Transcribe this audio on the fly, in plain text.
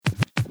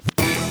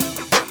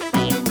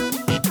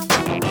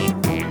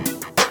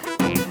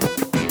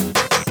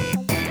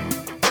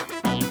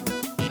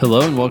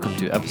Hello and welcome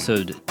to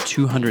episode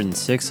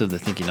 206 of the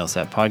Thinking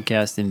LSAT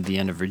podcast in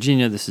Vienna,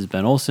 Virginia. This is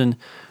Ben Olson.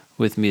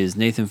 With me is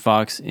Nathan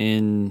Fox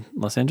in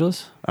Los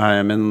Angeles. I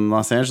am in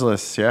Los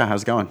Angeles. Yeah,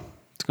 how's it going?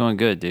 It's going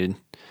good, dude.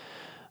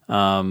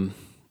 The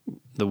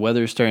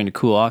weather is starting to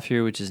cool off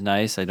here, which is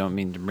nice. I don't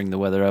mean to bring the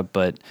weather up,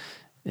 but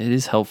it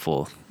is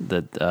helpful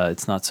that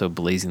it's not so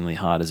blazingly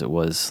hot as it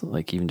was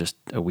like even just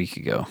a week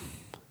ago.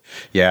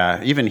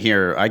 Yeah, even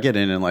here, I get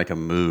in like a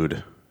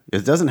mood.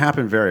 It doesn't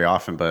happen very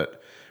often, but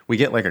we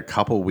get like a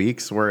couple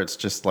weeks where it's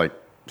just like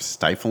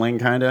stifling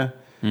kind of.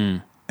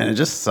 And it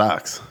just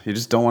sucks. You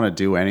just don't want to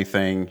do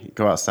anything. You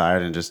go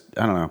outside and just,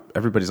 I don't know,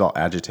 everybody's all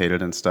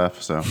agitated and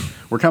stuff. So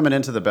we're coming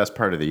into the best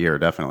part of the year,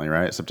 definitely,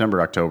 right?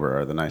 September, October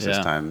are the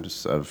nicest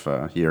times of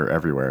year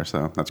everywhere.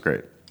 So that's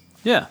great.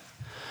 Yeah.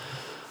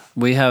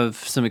 We have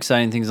some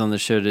exciting things on the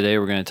show today.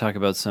 We're going to talk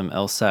about some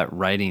LSAT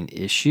writing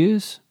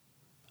issues.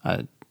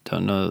 I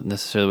don't know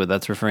necessarily what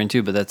that's referring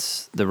to, but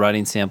that's the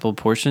writing sample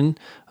portion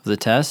of the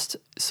test.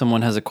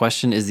 Someone has a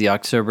question: is the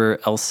October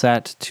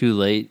LSAT too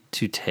late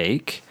to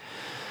take?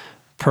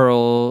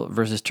 Pearl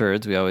versus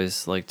turds. We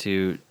always like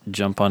to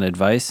jump on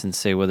advice and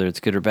say whether it's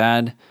good or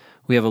bad.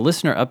 We have a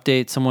listener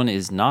update. Someone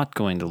is not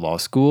going to law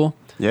school.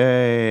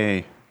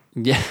 Yay.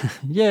 Yeah,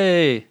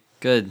 yay.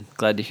 Good.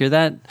 Glad to hear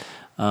that.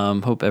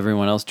 Hope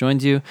everyone else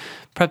joins you.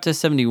 Prep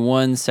Test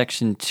 71,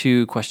 Section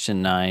 2,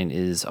 Question 9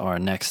 is our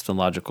next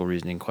logical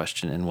reasoning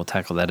question, and we'll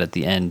tackle that at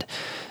the end.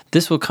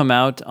 This will come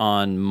out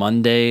on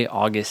Monday,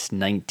 August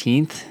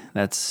 19th.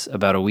 That's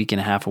about a week and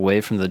a half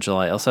away from the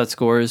July LSAT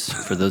scores.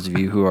 For those of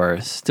you who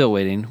are still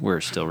waiting, we're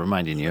still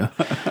reminding you.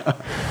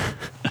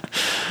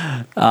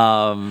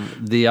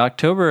 The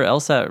October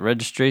LSAT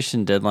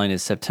registration deadline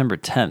is September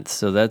 10th,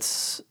 so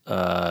that's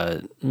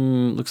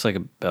looks like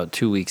about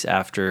 2 weeks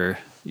after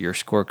your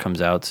score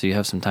comes out, so you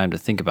have some time to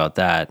think about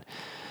that.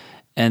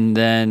 And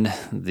then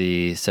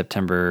the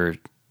September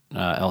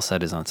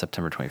LSAT is on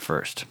September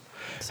 21st.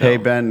 So, Hey,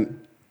 Ben,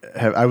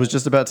 I was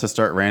just about to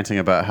start ranting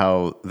about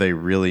how they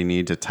really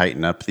need to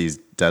tighten up these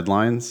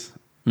deadlines.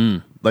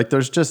 Like,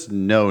 there's just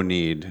no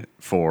need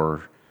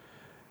for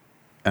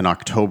an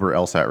October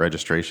LSAT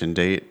registration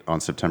date on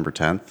September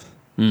 10th.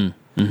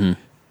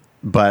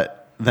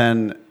 But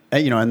then,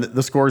 and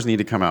the scores need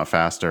to come out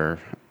faster,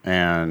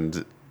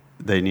 and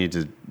they need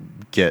to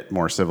get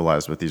more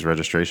civilized with these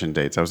registration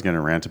dates. I was going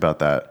to rant about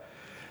that.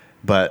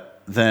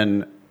 But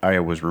then I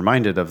was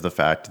reminded of the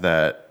fact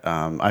that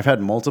I've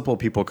had multiple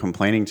people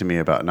complaining to me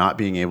about not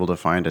being able to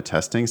find a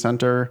testing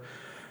center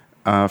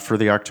for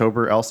the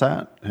October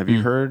LSAT. Have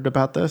you heard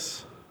about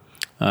this?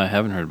 I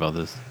haven't heard about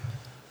this.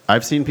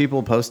 I've seen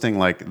people posting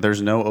like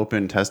there's no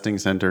open testing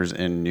centers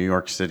in New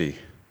York City.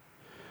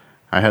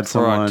 I had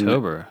For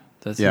October.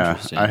 That's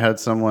interesting. I had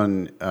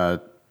someone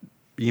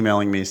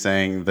emailing me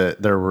saying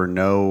that there were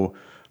no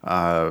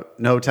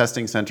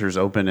testing centers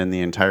open in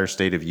the entire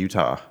state of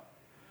Utah.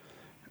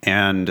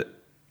 And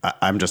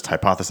I'm just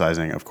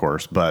hypothesizing, of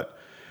course, but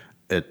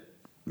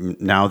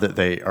now that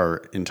they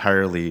are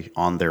entirely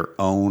on their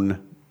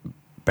own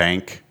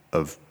bank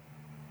of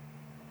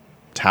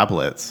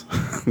tablets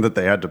that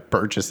they had to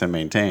purchase and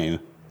maintain,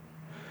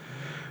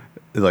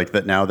 like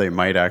that now they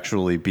might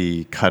actually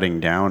be cutting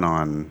down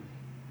on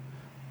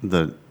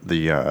the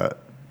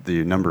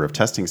number of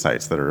testing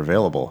sites that are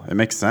available. It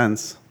makes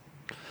sense.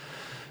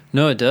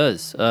 No, it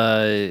does.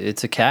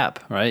 It's a cap,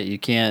 right? You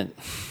can't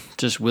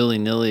just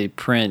willy-nilly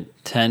print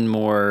 10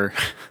 more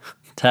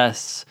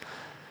tests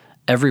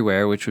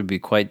everywhere, which would be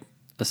quite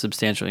a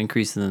substantial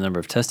increase in the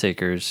number of test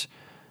takers,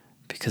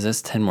 because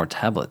that's 10 more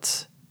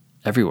tablets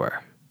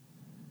everywhere.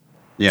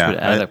 Yeah, which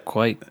would add up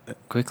quite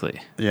quickly.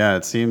 Yeah,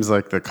 it seems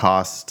like the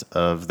cost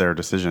of their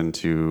decision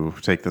to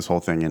take this whole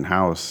thing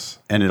in-house.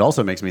 And it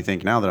also makes me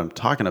think, now that I'm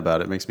talking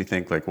about it, makes me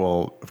think like,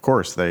 well, of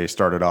course, they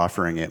started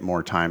offering it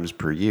more times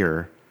per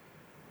year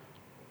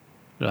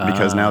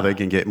because now they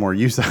can get more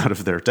use out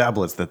of their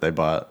tablets that they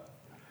bought.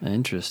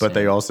 Interesting. But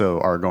they also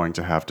are going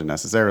to have to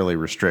necessarily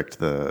restrict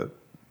the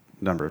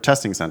number of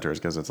testing centers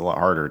because it's a lot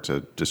harder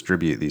to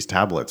distribute these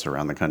tablets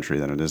around the country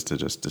than it is to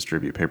just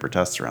distribute paper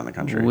tests around the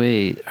country.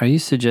 Wait, are you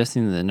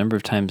suggesting that the number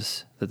of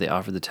times that they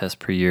offered the test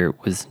per year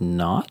was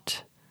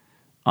not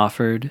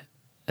offered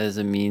as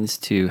a means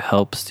to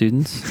help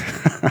students?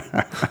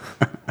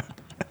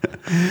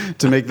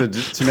 to make the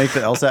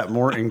LSAT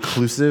more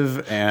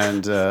inclusive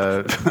and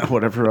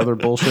whatever other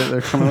bullshit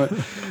they're coming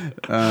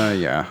with.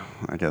 Yeah,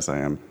 I guess I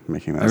am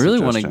making that. I really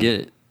want to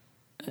get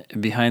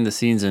behind the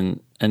scenes and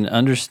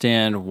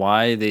understand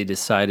why they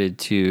decided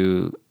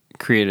to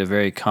create a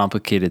very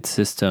complicated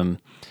system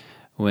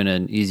when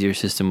an easier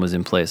system was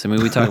in place. I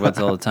mean, we talk about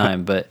this all the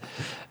time, but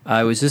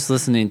I was just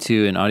listening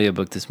to an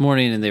audiobook this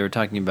morning, and they were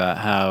talking about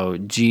how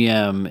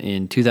GM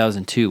in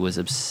 2002 was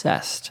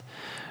obsessed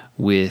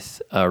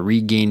with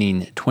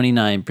regaining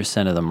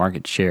 29% of the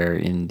market share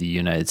in the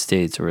United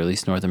States, or at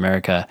least North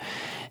America.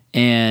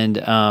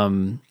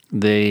 And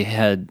they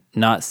had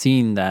not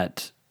seen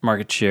that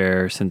market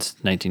share since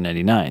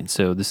 1999.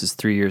 So this is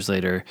 3 years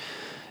later.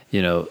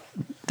 You know,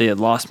 they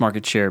had lost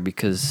market share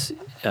because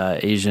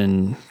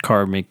Asian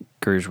car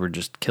truckers were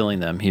just killing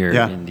them here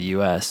Yeah. in the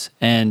U.S.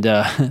 And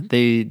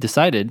they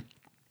decided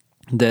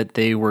that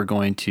they were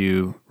going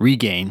to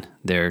regain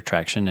their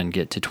traction and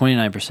get to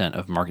 29%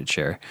 of market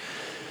share.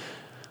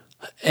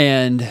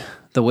 And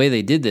the way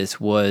they did this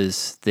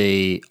was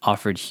they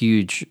offered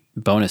huge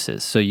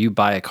bonuses. So you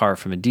buy a car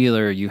from a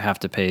dealer, you have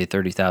to pay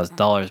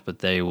 $30,000, but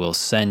they will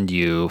send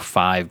you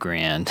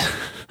 $5,000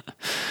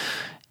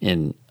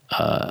 in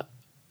a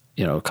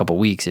couple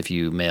weeks if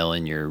you mail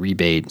in your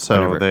rebate. So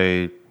whatever.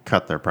 they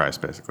cut their price,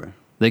 basically.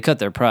 They cut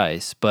their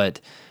price,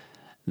 but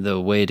the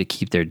way to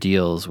keep their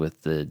deals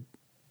with the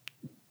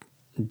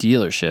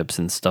dealerships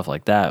and stuff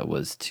like that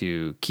was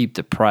to keep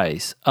the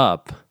price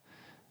up,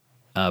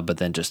 but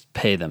then just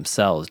pay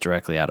themselves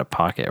directly out of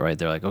pocket, right?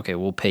 They're like, okay,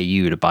 we'll pay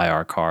you to buy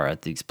our car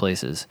at these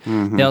places.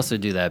 Mm-hmm. They also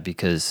do that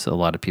because a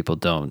lot of people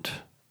don't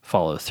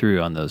follow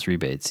through on those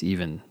rebates,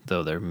 even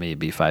though there may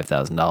be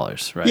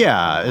 $5,000, right?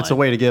 Yeah, it's a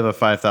way to give a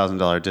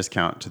 $5,000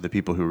 discount to the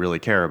people who really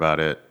care about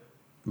it,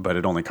 but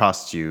it only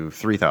costs you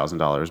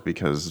 $3,000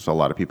 because a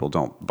lot of people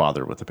don't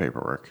bother with the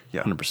paperwork.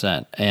 Yeah.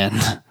 100%.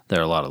 And there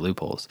are a lot of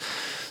loopholes.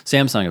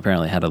 Samsung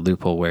apparently had a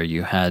loophole where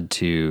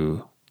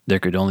there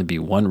could only be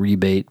one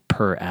rebate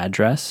per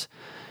address.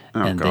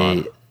 Oh, and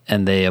God.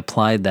 they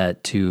applied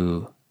that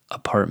to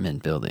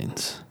apartment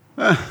buildings.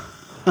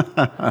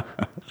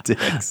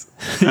 Dicks.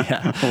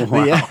 Yeah.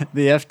 Wow.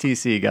 The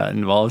FTC got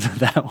involved with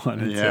that one.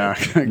 and Yeah,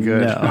 said,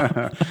 good.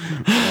 No.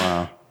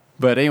 Wow.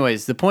 But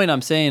anyways, the point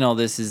I'm saying all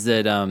this is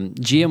that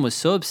GM was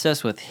so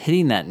obsessed with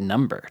hitting that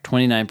number,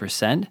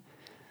 29%,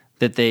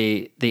 that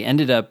they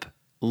ended up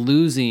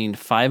losing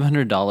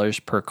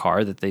 $500 per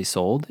car that they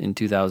sold in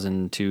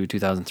 2002,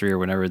 2003, or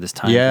whenever this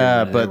time.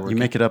 Yeah, period that they were but you working.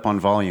 make it up on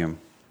volume.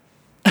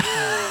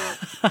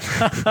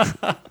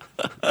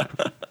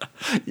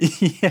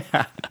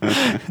 Yeah.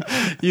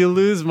 You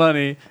lose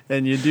money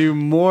and you do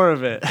more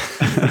of it.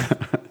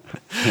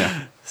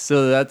 Yeah.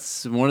 So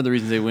that's one of the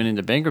reasons they went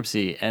into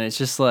bankruptcy. And it's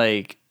just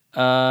like,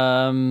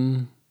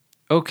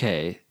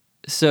 okay,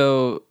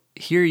 so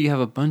here you have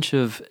a bunch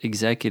of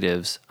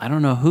executives, I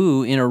don't know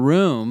who, in a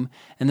room,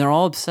 and they're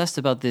all obsessed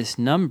about this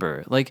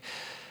number. Like,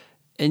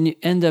 and you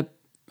end up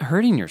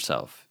hurting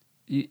yourself.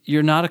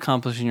 You're not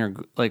accomplishing your,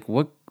 like,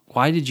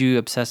 why did you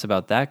obsess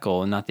about that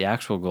goal and not the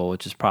actual goal,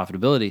 which is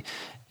profitability?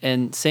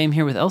 And same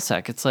here with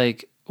LSAC. It's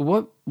like,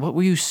 what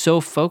were you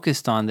so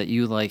focused on that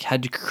you like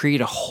had to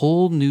create a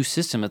whole new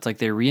system? It's like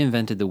they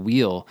reinvented the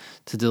wheel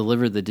to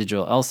deliver the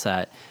digital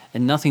LSAT,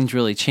 and nothing's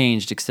really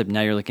changed except now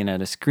you're looking at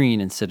a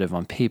screen instead of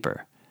on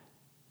paper.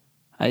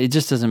 It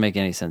just doesn't make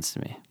any sense to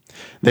me.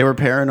 They were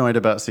paranoid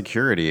about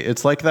security.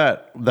 It's like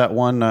that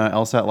one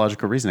LSAT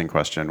logical reasoning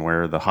question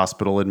where the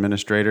hospital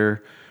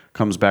administrator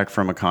comes back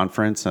from a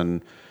conference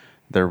and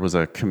there was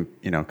a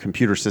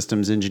computer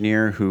systems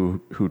engineer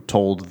who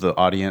told the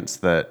audience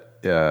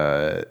that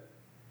the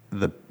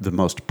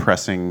most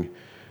pressing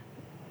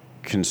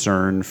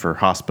concern for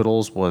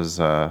hospitals was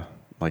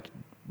like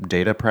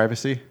data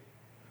privacy.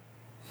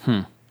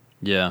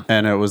 Yeah.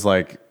 And it was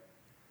like,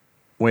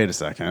 wait a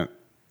second.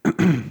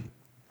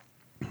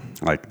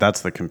 Like, that's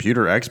the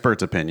computer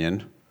expert's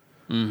opinion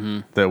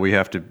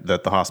that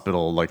the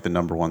hospital, like, the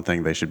number one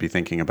thing they should be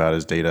thinking about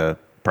is data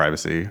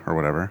privacy or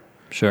whatever.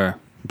 Sure.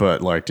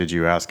 But, like, did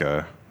you ask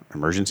a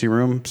emergency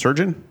room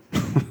surgeon?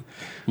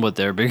 What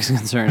their biggest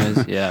concern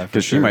is, yeah.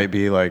 Because she might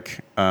be like,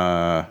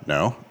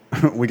 no.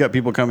 We got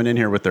people coming in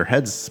here with their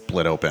heads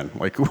split open.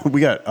 Like,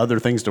 we got other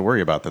things to worry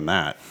about than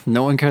that.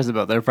 No one cares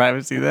about their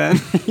privacy then.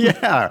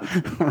 Yeah,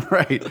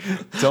 right.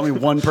 Tell me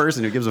one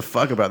person who gives a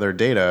fuck about their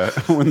data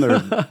when their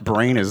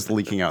brain is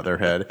leaking out their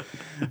head.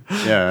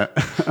 Yeah.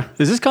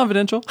 Is this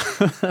confidential?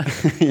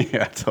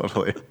 Yeah,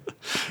 totally.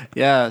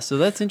 Yeah, so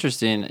that's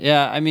interesting.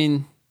 Yeah, I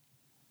mean,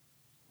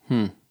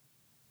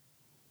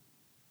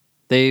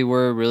 they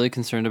were really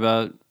concerned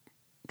about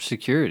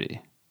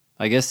security.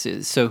 I guess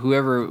so.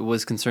 Whoever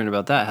was concerned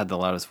about that had the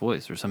loudest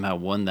voice, or somehow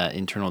won that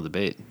internal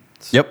debate.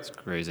 It's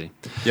crazy.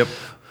 Yep.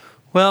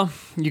 Well,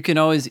 you can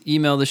always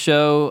email the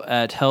show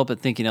at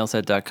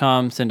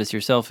help@thinkinglsat.com. Send us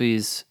your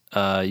selfies.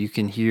 You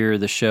can hear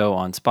the show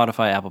on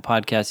Spotify, Apple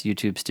Podcasts,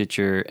 YouTube,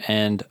 Stitcher,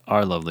 and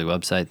our lovely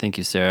website. Thank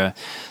you, Sarah.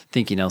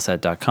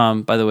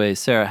 thinkinglsat.com. By the way,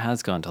 Sarah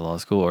has gone to law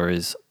school or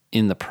is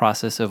in the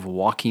process of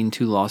walking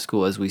to law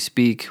school as we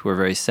speak. We're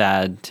very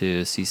sad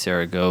to see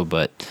Sarah go,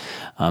 but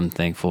I'm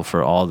thankful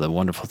for all the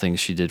wonderful things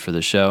she did for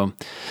the show.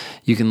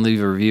 You can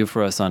leave a review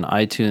for us on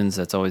iTunes.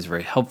 That's always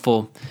very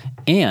helpful.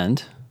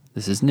 And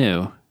this is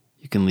new.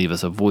 You can leave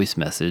us a voice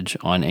message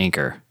on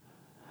Anchor.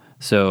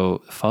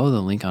 So follow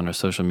the link on our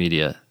social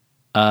media.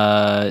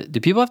 Do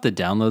people have to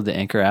download the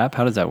Anchor app?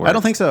 How does that work? I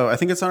don't think so. I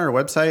think it's on our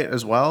website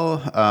as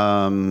well.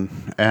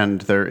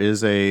 And there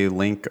is a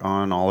link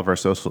on all of our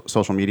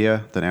social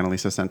media that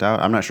Annalisa sent out.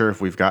 I'm not sure if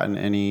we've gotten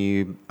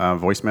any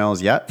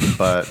voicemails yet,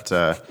 but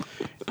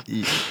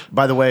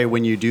by the way,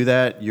 when you do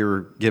that,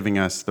 you're giving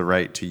us the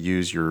right to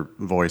use your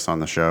voice on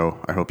the show.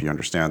 I hope you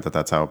understand that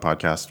that's how a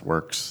podcast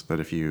works, that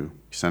if you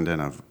send in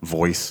a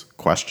voice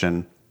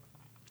question,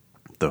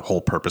 the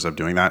whole purpose of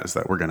doing that is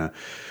that we're going to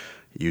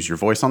use your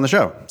voice on the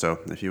show. So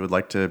if you would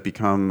like to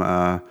become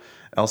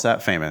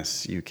LSAT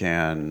famous. You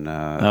can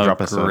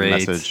drop us a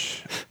great.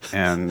 message,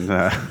 and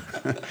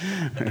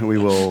we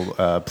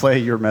will play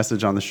your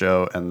message on the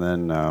show, and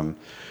then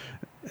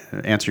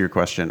answer your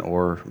question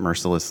or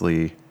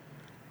mercilessly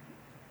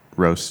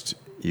roast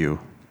you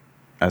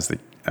as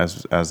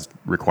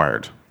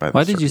required by the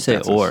Why did you say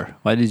circumstances. or?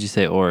 Why did you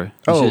say or? You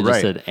Oh, should have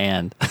right. just said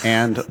and.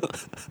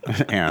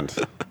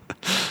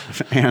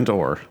 and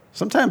or.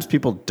 Sometimes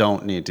people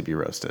don't need to be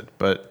roasted,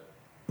 but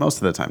most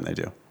of the time they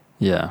do.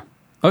 Yeah.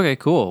 Okay,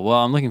 cool. Well,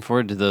 I'm looking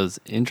forward to those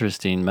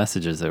interesting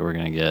messages that we're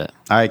going to get.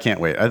 I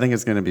can't wait. I think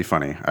it's going to be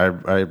funny. I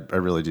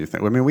really do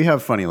think. I mean, we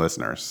have funny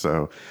listeners,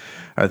 so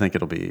I think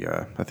it'll be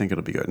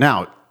good.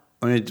 Now,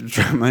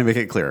 let me make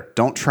it clear.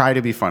 Don't try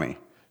to be funny.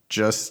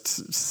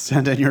 Just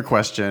send in your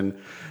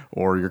question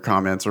or your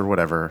comments or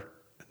whatever.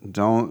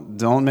 Don't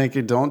do a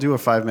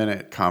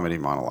 5-minute comedy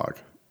monologue.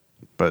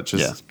 But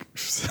just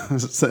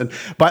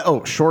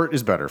short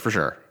is better for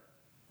sure.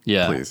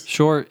 Yeah. Please.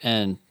 Short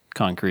and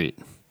concrete.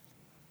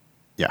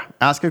 Yeah.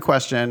 Ask a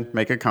question,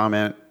 make a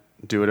comment,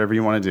 do whatever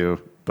you want to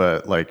do.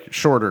 But like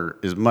shorter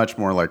is much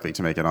more likely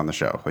to make it on the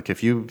show. Like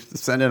if you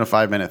send in a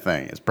 5-minute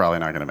thing, it's probably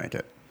not going to make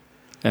it.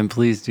 And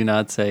please do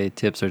not say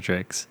tips or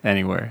tricks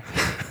anywhere.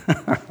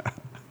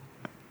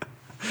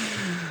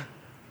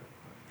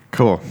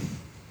 Cool.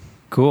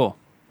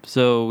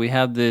 So we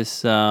have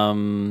this.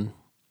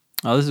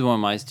 This is one of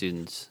my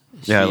students.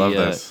 I love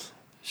this.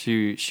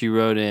 She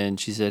wrote in.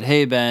 She said,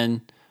 "Hey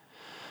Ben,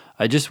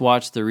 I just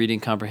watched the reading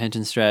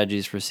comprehension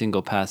strategies for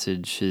single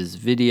passages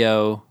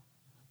video.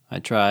 I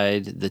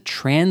tried the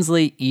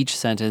translate each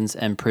sentence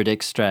and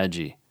predict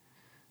strategy. ...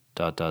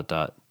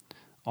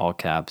 all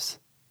caps,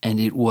 and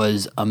it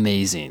was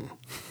amazing."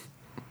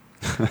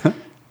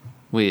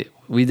 We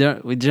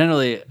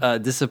generally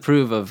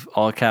disapprove of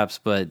all caps,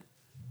 but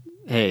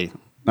hey,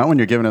 not when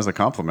you're giving us a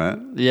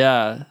compliment.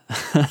 yeah.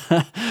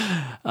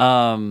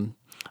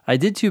 I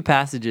did 2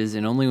 passages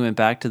and only went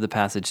back to the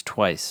passage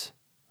twice.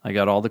 I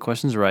got all the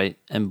questions right,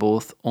 and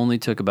both only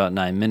took about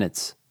 9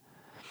 minutes.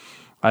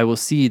 I will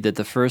see that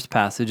the first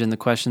passage and the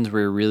questions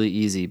were really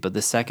easy, but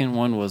the second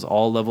one was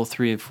all level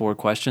 3 and 4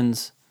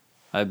 questions.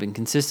 I've been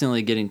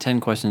consistently getting 10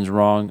 questions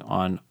wrong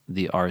on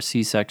the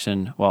RC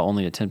section while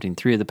only attempting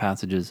 3 of the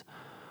passages.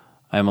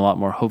 I am a lot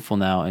more hopeful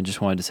now and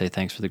just wanted to say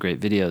thanks for the great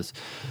videos.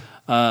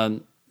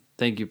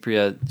 Thank you,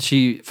 Priya.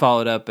 She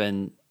followed up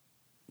and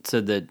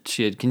said that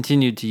she had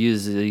continued to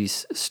use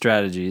these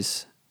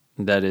strategies,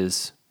 that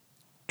is,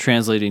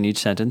 translating each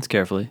sentence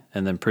carefully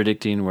and then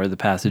predicting where the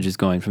passage is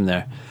going from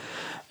there,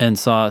 and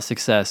saw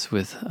success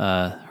with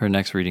her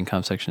next reading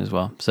comp section as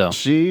well. So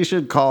She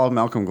should call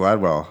Malcolm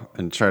Gladwell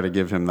and try to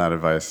give him that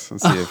advice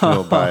and see if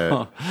he'll buy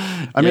it.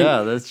 I mean,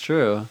 yeah, that's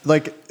true.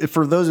 like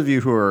for those of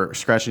you who are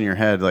scratching your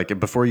head, like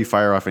before you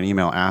fire off an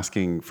email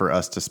asking for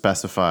us to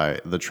specify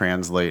the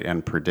translate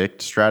and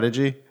predict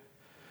strategy,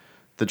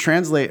 the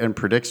translate and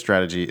predict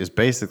strategy is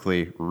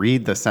basically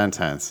read the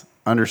sentence,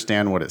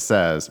 understand what it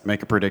says,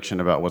 make a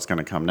prediction about what's going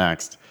to come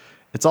next.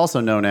 It's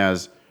also known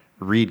as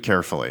read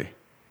carefully.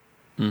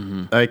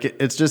 Mm-hmm. Like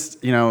it's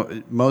just,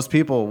 most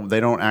people, they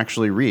don't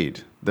actually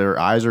read. Their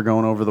eyes are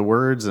going over the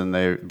words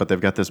but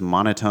they've got this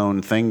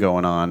monotone thing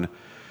going on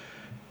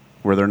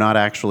where they're not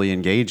actually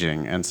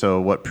engaging. And so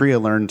what Priya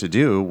learned to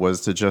do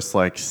was to just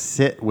like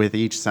sit with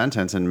each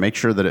sentence and make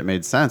sure that it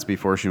made sense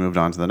before she moved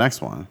on to the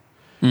next one.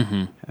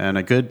 Mm-hmm. And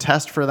a good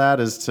test for that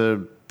is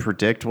to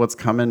predict what's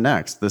coming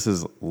next. This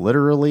is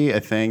literally a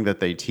thing that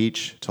they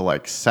teach to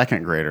like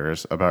second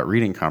graders about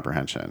reading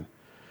comprehension,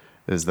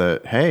 is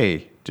that,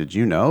 hey, did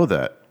you know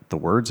that the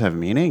words have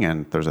meaning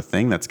and there's a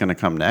thing that's going to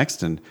come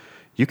next, and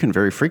you can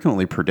very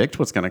frequently predict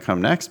what's going to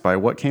come next by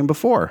what came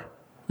before.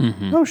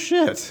 Mm-hmm. Oh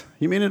shit!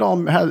 You mean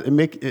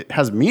it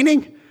has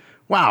meaning?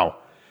 Wow!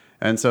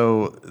 And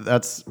so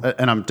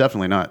and I'm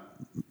definitely not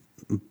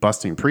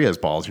busting Priya's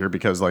balls here,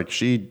 because like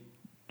she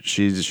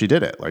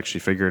did it, like she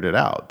figured it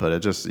out.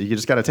 But you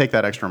just got to take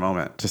that extra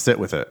moment to sit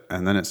with it,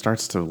 and then it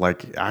starts to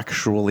like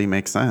actually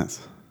make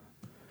sense.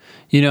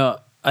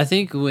 I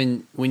think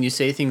when you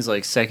say things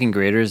like second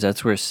graders,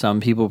 that's where some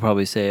people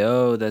probably say,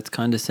 "Oh, that's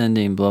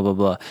condescending," blah blah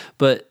blah.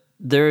 But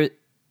there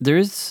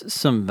is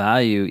some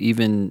value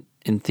even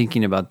in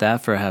thinking about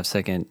that for a half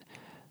second.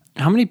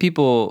 How many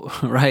people,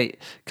 right,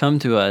 come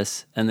to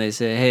us and they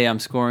say, "Hey, I'm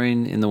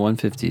scoring in the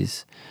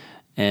 150s,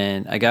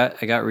 and I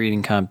got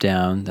reading comp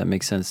down. That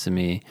makes sense to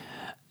me,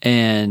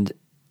 and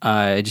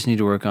I just need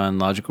to work on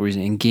logical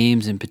reasoning and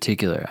games in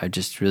particular. I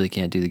just really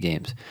can't do the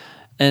games."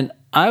 And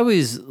I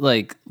always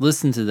like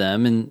listen to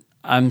them, and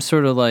I'm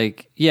sort of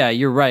like, yeah,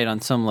 you're right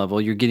on some level.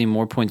 You're getting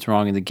more points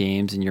wrong in the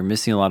games, and you're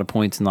missing a lot of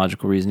points in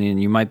logical reasoning,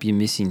 and you might be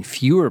missing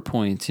fewer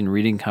points in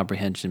reading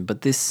comprehension.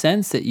 But this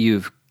sense that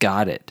you've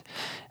got it,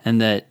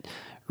 and that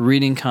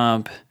reading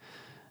comp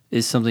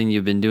is something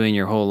you've been doing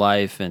your whole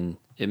life, and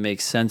it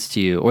makes sense to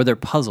you, or they're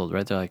puzzled,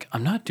 right? They're like,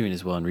 I'm not doing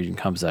as well in reading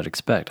comp as I'd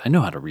expect. I know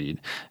how to read.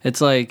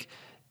 It's like,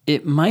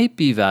 it might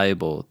be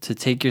valuable to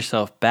take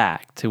yourself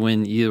back to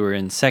when you were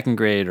in second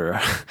grade or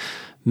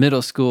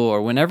middle school,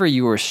 or whenever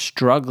you were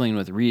struggling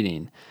with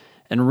reading,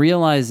 and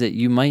realize that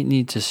you might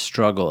need to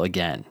struggle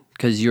again,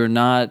 because you're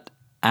not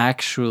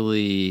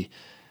actually,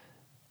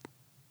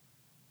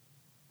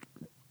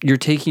 you're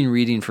taking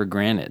reading for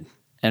granted,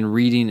 and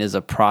reading is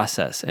a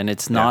process, and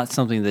it's not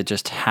something that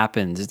just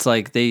happens. It's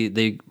like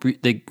they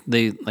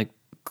like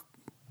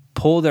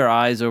pull their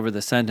eyes over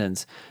the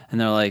sentence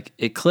and they're like,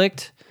 it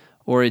clicked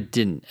or it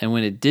didn't. And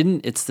when it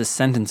didn't, it's the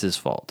sentence's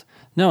fault.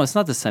 No, it's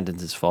not the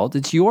sentence's fault.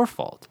 It's your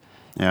fault.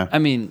 Yeah. I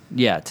mean,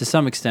 yeah, to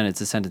some extent, it's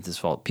the sentence's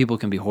fault. People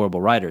can be horrible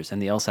writers,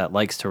 and the LSAT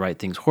likes to write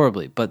things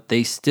horribly, but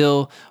they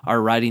still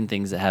are writing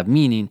things that have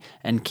meaning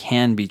and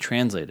can be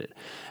translated.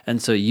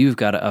 And so you've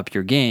got to up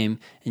your game,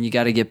 and you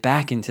got to get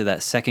back into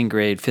that second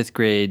grade, fifth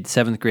grade,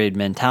 seventh grade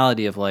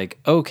mentality of like,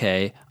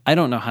 okay, I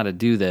don't know how to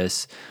do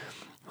this.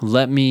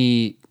 Let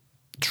me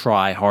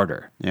try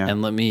harder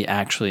and let me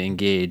actually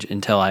engage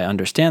until I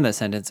understand that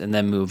sentence and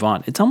then move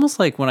on. It's almost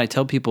like when I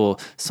tell people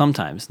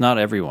sometimes, not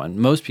everyone,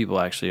 most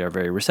people actually are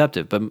very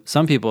receptive, but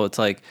some people it's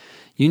like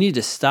you need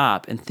to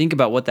stop and think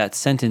about what that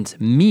sentence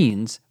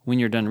means when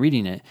you're done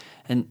reading it.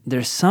 And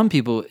there's some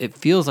people, it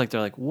feels like they're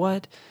like,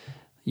 what?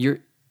 You're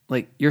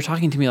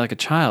talking to me like a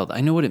child.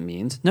 I know what it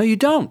means. No, you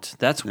don't.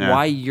 That's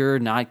why you're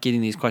not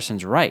getting these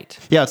questions right.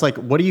 Yeah, it's like,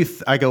 what do you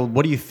I go,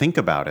 what do you think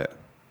about it?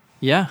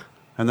 Yeah.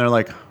 And they're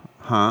like,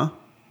 huh?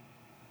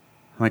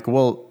 I'm like,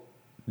 well,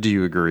 do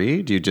you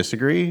agree? Do you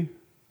disagree?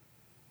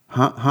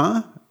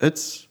 Huh?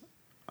 It's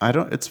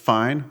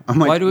fine. I'm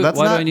like, why do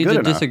I need to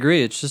enough.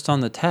 disagree? It's just on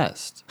the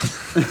test.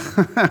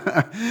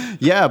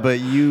 Yeah,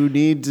 but you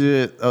need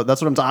to, that's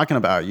what I'm talking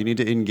about. You need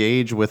to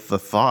engage with the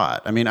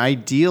thought. I mean,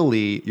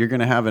 ideally, you're going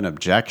to have an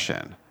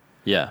objection.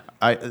 Yeah.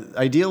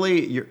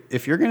 Ideally,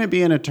 if you're going to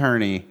be an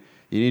attorney,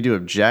 you need to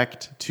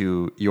object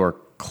to your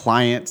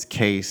client's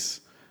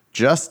case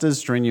just as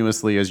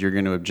strenuously as you're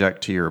going to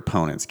object to your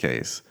opponent's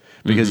case.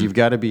 Because you've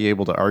got to be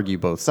able to argue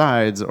both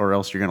sides or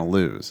else you're going to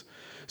lose.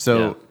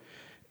 So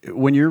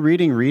when you're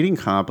reading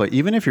comp, like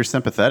even if you're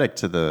sympathetic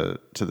to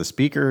the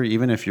speaker,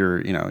 even if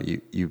you're,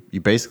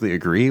 you basically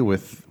agree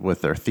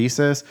with their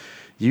thesis,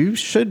 you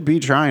should be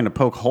trying to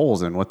poke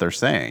holes in what they're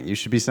saying. You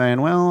should be saying,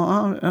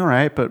 well, all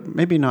right, but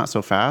maybe not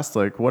so fast.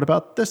 Like, what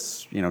about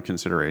this,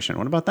 consideration?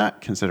 What about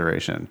that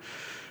consideration?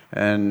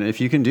 And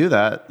if you can do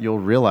that, you'll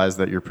realize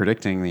that you're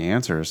predicting the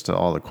answers to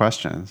all the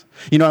questions.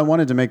 I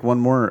wanted to make one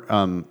more,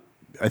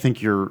 I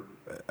think you're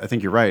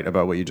right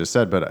about what you just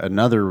said, but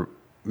another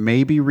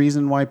maybe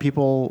reason why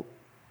people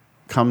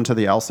come to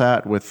the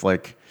LSAT with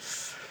like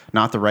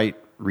not the right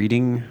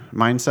reading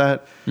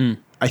mindset.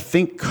 I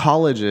think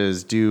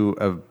colleges do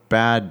a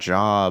bad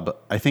job.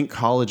 I think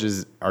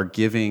colleges are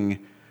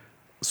giving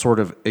sort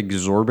of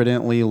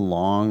exorbitantly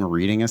long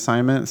reading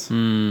assignments.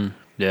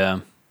 Yeah.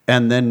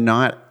 And then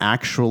not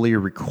actually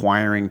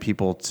requiring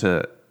people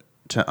to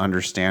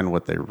understand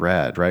what they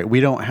read, right? We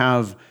don't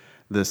have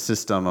the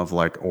system of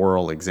like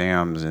oral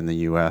exams in the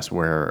US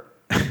where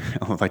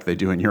like they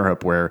do in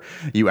Europe where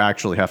you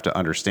actually have to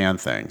understand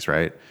things,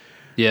 right?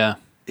 Yeah.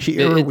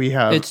 Here we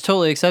have... It's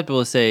totally acceptable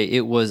to say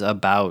it was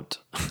about...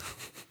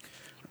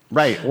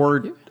 Right.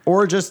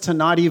 Or just to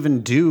not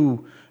even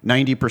do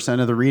 90%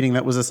 of the reading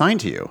that was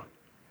assigned to you.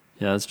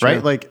 Yeah, that's true.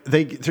 Right? Like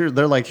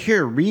they're like,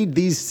 here, read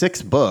these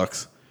 6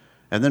 books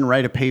and then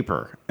write a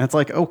paper. And it's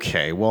like,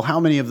 okay, well, how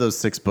many of those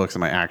 6 books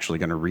am I actually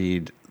going to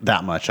read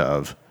that much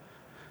of?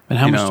 And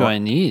how much do I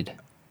need?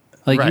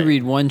 Like right. You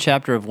read one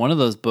chapter of one of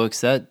those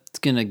books, that's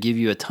going to give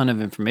you a ton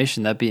of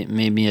information. That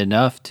may be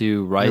enough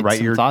to write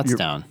some thoughts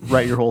down.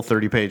 Write your whole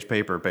 30-page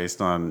paper based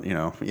on,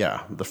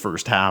 the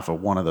first half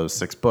of one of those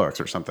 6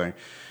 books or something.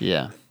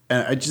 Yeah.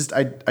 And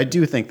I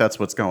do think that's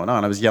what's going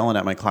on. I was yelling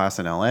at my class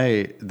in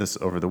LA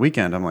over the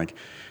weekend. I'm like,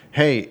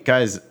 hey,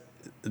 guys,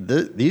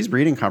 these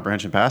reading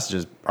comprehension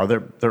passages,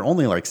 they're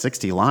only like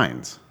 60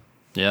 lines.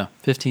 Yeah,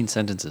 15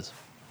 sentences.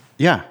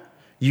 Yeah.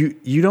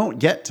 You don't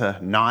get to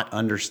not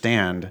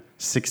understand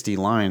 60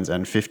 lines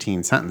and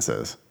 15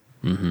 sentences.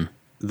 Mm-hmm.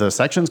 The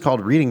section's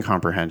called reading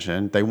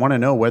comprehension. They want to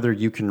know whether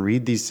you can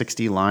read these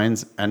 60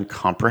 lines and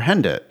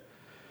comprehend it.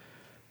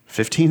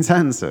 15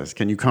 sentences.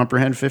 Can you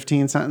comprehend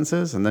 15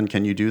 sentences? And then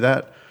can you do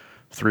that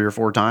 3 or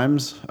 4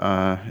 times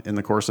in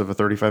the course of a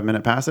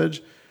 35-minute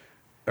passage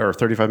or a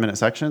 35-minute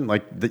section?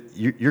 Like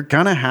you're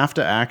going to have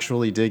to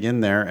actually dig in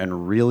there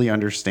and really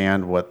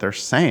understand what they're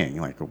saying.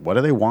 Like, what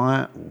do they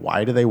want?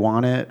 Why do they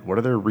want it? What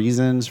are their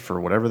reasons for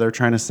whatever they're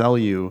trying to sell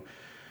you?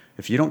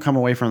 If you don't come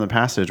away from the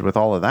passage with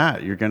all of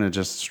that, you're going to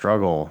just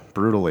struggle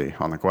brutally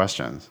on the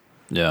questions.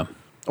 Yeah.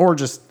 Or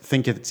just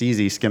think it's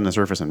easy, skim the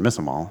surface, and miss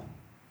them all.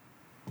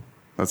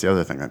 That's the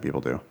other thing that people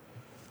do.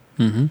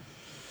 Mm-hmm.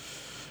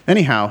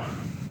 Anyhow,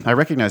 I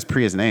recognize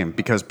Priya's name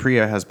because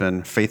Priya has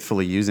been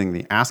faithfully using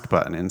the ask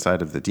button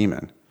inside of the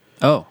Daemon.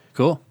 Oh,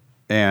 cool.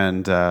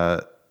 And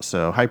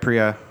so, hi,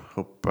 Priya.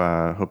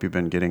 Hope you've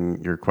been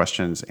getting your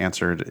questions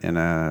answered in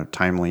a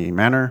timely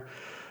manner.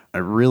 I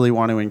really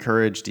want to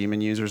encourage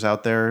Daemon users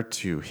out there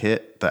to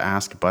hit the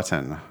ask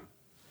button.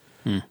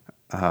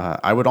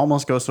 I would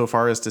almost go so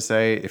far as to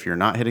say, if you're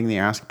not hitting the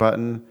ask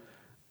button,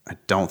 I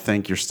don't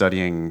think you're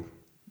studying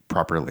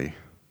properly.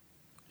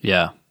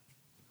 Yeah.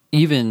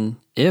 Even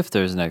if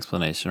there's an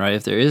explanation, right?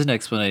 If there is an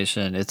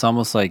explanation, it's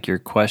almost like your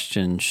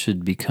question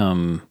should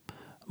become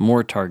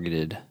more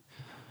targeted,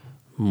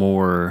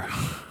 more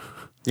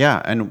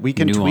Yeah, and we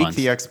can tweak nuanced.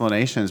 the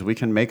explanations. We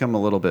can make them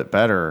a little bit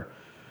better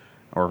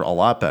or a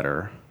lot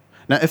better.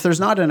 Now, if there's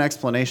not an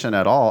explanation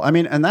at all, I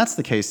mean, and that's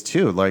the case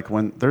too. Like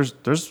when there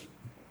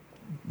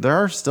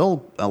are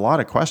still a lot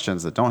of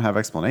questions that don't have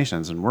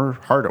explanations, and we're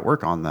hard at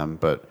work on them,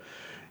 but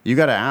you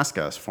got to ask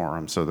us for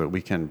them so that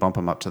we can bump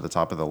them up to the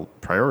top of the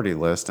priority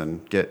list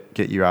and get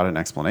you out an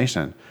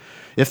explanation.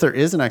 If there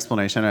is an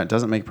explanation and it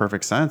doesn't make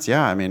perfect sense,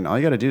 yeah, I mean, all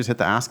you got to do is hit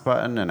the ask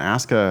button and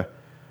ask an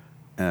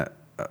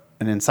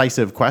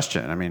incisive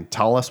question. I mean,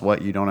 tell us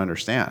what you don't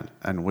understand,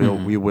 and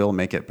we will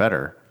make it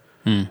better.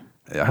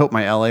 I hope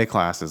my LA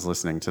class is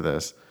listening to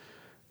this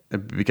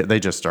because they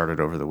just started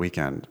over the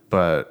weekend.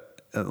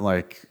 But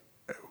like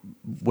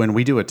when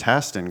we do a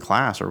test in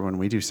class or when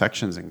we do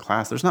sections in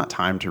class, there's not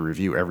time to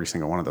review every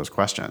single one of those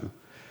questions.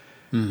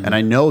 And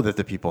I know that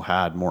the people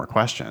had more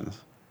questions.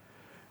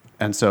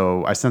 And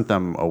so I sent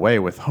them away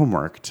with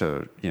homework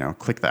to,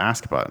 click the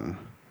ask button.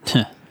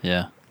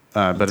 Yeah.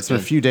 But it's a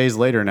few days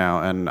later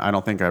now, and I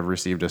don't think I've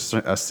received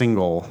a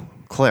single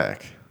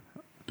click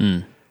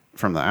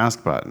from the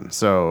ask button.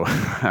 So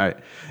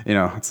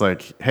it's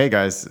like, hey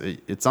guys,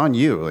 it's on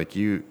you. Like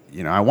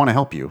I want to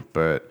help you,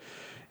 but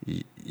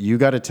you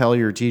got to tell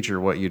your teacher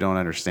what you don't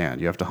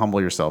understand. You have to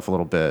humble yourself a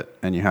little bit,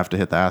 and you have to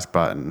hit the ask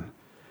button.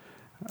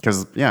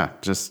 Because Ben,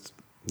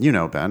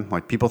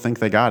 like people think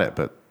they got it,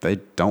 but they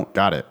don't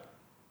got it.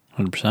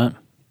 100%.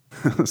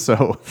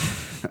 So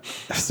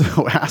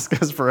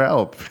ask us for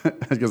help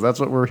because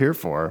that's what we're here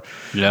for.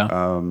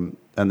 Yeah.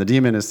 And the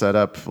Daemon is set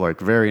up like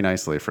very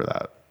nicely for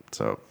that.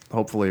 So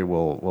hopefully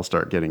we'll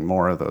start getting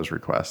more of those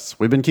requests.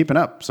 We've been keeping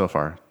up so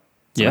far.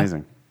 It's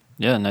amazing.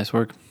 Yeah, nice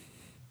work.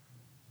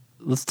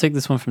 Let's take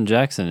this one from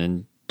Jackson.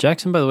 And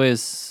Jackson, by the way,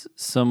 is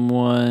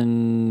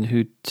someone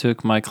who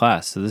took my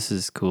class. So this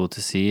is cool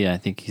to see. I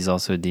think he's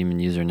also a Daemon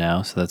user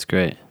now, so that's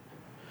great.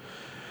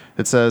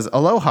 It says,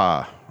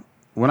 Aloha.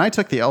 When I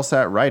took the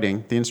LSAT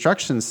writing, the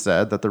instructions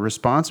said that the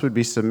response would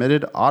be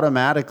submitted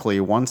automatically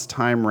once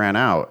time ran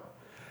out.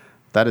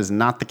 That is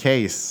not the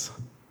case.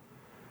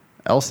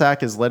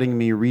 LSAC is letting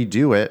me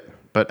redo it,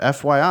 but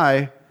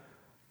FYI,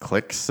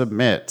 click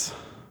submit.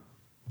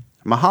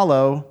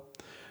 Mahalo,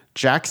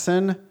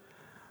 Jackson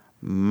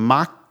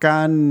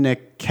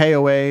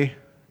Makanikeoe.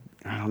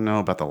 I don't know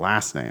about the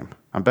last name.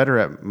 I'm better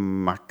at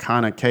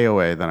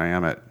Makanikeoe than I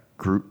am at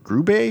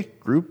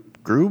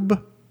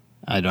Grube?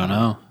 I don't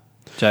know.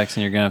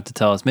 Jackson, you're going to have to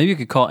tell us. Maybe you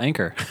could call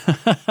Anchor.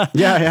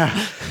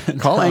 Yeah.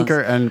 Call Anchor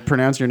and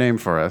pronounce your name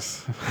for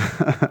us.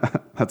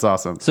 That's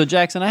awesome. So,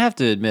 Jackson, I have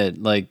to admit,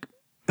 why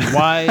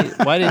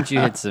didn't you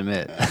hit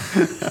submit?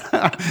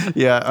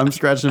 Yeah, I'm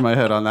scratching my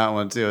head on that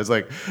one, too. It's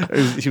like,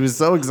 he was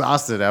so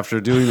exhausted after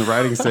doing the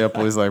writing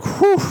sample. He's like,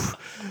 whew,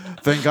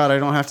 thank God I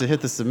don't have to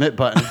hit the submit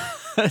button.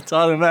 It's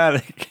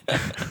automatic.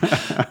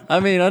 I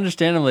mean,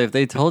 understandably, if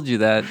they told you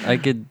that, I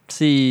could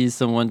see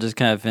someone just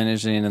kind of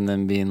finishing and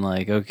then being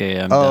like, okay,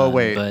 I'm done. Oh,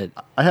 wait. But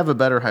I have a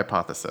better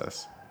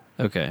hypothesis.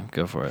 okay,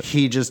 go for it.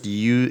 He just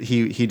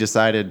he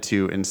decided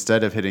to,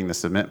 instead of hitting the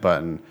submit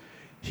button,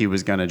 he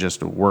was going to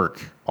just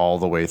work all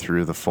the way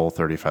through the full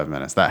 35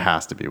 minutes. That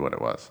has to be what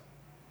it was.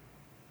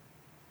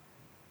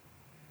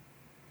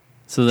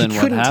 So then He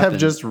what couldn't happened?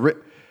 have just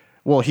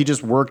he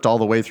just worked all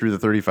the way through the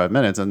 35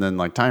 minutes and then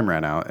time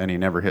ran out and he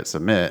never hit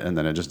submit and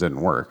then it just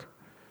didn't work.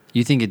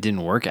 You think it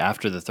didn't work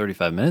after the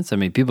 35 minutes? I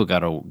mean, people got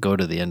to go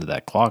to the end of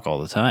that clock all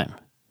the time.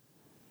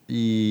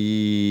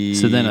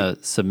 So then a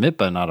submit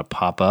button ought to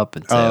pop up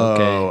and say,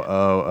 okay.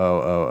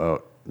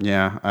 Oh.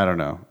 Yeah, I don't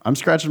know. I'm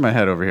scratching my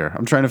head over here.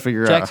 I'm trying to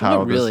figure out Jackson, how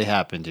what really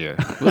happened here?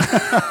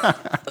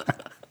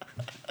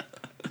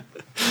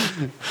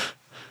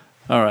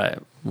 All right.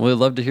 We'd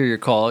love to hear your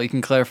call. You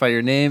can clarify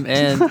your name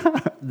and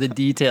the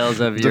details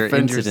of your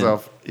defend incident.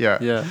 yourself. Yeah.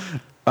 Yeah.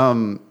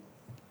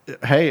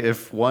 Hey,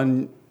 if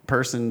one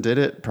person did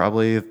it,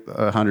 probably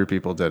 100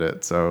 people did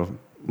it. So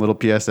little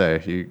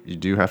PSA, you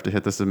do have to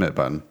hit the submit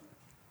button.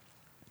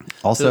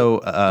 Also,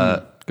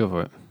 Go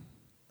for it.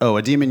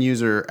 a Daemon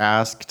user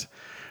asked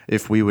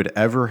if we would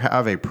ever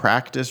have a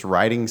practice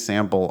writing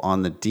sample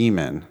on the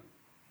Daemon.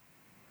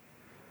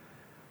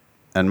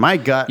 And my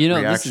gut this is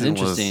reaction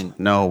interesting. was,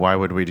 no, why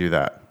would we do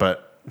that?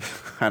 But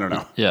I don't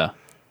know. Yeah.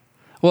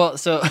 Well,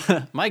 so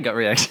my gut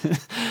reaction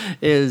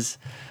is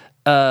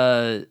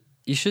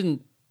you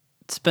shouldn't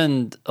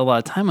spend a lot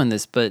of time on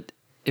this, but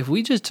if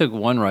we just took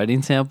one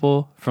writing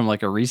sample from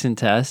a recent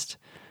test,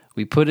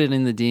 we put it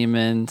in the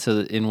Daemon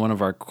in one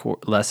of our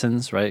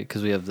lessons, right?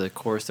 Because we have the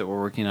course that we're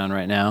working on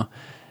right now.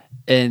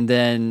 And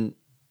then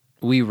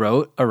we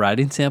wrote a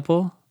writing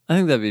sample. I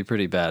think that'd be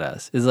pretty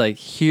badass. It's like,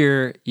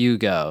 here you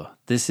go.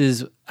 This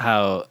is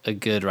how a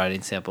good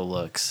writing sample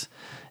looks.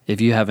 If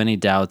you have any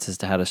doubts as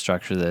to how to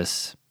structure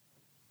this,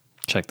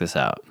 check this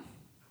out.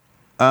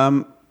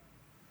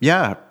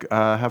 Yeah,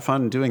 have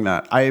fun doing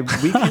that.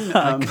 We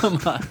can Come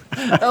on,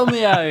 help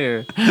me out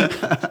here.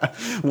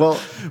 Well,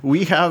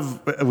 we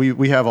have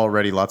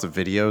already lots of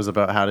videos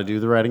about how to do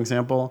the writing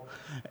sample,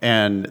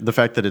 And the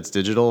fact that it's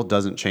digital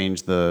doesn't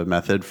change the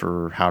method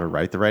for how to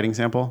write the writing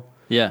sample.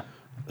 Yeah.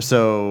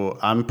 So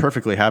I'm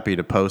perfectly happy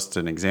to post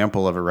an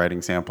example of a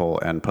writing sample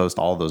and post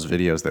all those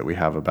videos that we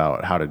have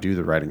about how to do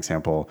the writing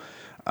sample.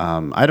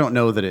 I don't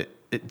know that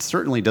it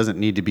certainly doesn't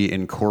need to be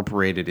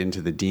incorporated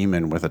into the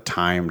daemon with a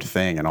timed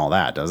thing and all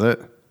that, does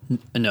it?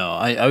 No,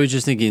 I was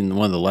just thinking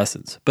one of the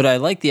lessons. But I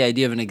like the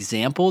idea of an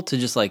example to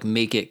just like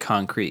make it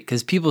concrete,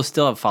 because people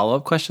still have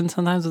follow-up questions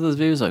sometimes with those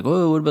videos. Like,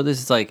 oh, what about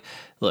this? It's like,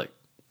 look,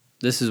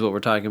 this is what we're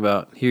talking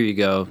about. Here you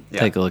go. Yeah.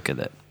 Take a look at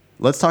it.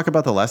 Let's talk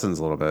about the lessons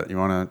a little bit. You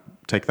want to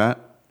take that?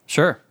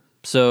 Sure.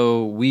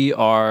 So we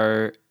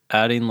are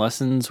adding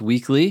lessons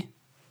weekly.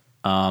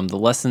 The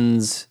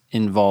lessons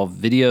involve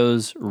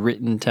videos,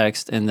 written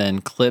text, and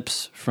then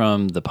clips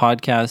from the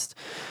podcast.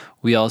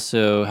 We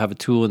also have a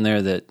tool in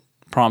there that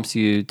prompts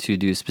you to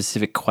do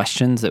specific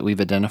questions that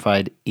we've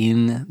identified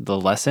in the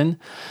lesson.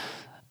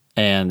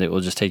 And it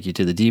will just take you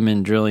to the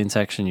daemon drilling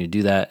section. You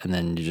do that, and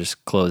then you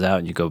just close out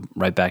and you go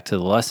right back to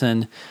the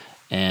lesson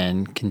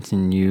and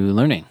continue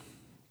learning.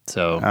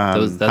 So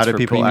that's how do for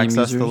people premium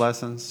access users. the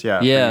lessons?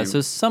 Yeah. Yeah,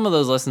 so some of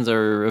those lessons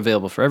are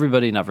available for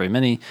everybody, not very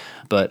many,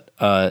 but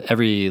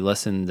every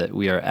lesson that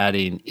we are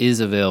adding is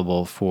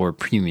available for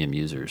premium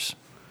users.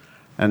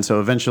 And so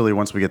eventually,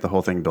 once we get the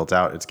whole thing built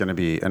out, it's going to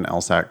be an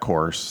LSAT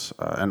course,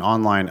 an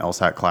online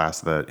LSAT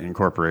class that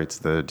incorporates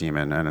the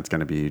daemon, and it's going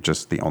to be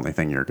just the only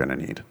thing you're going to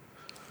need.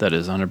 That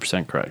is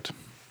 100% correct.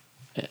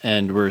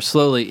 And we're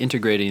slowly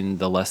integrating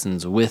the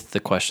lessons with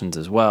the questions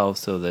as well,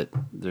 so that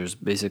there's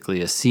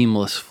basically a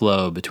seamless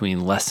flow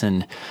between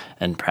lesson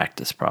and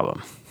practice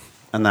problem.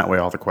 And that way,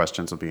 all the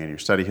questions will be in your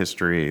study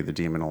history. The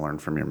daemon will learn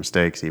from your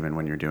mistakes, even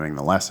when you're doing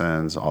the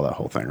lessons, all that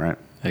whole thing, right?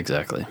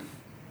 Exactly.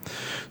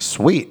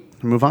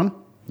 Sweet. Move on.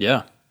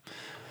 Yeah.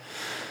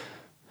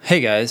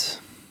 Hey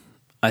guys,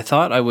 I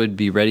thought I would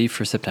be ready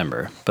for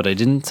September, but I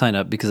didn't sign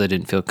up because I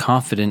didn't feel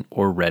confident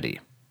or ready.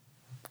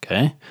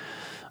 Okay.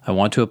 I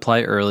want to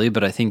apply early,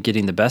 but I think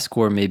getting the best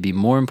score may be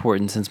more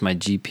important since my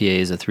GPA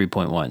is a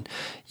 3.1.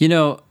 You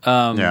know,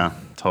 Yeah,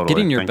 totally.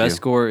 getting your Thank best you.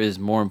 score is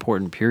more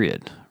important,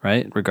 period,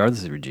 right?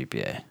 Regardless of your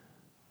GPA.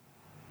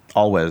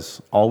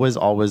 Always, always,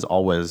 always,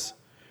 always.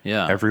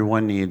 Yeah.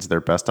 Everyone needs their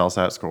best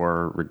LSAT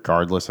score,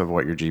 regardless of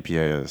what your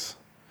GPA is.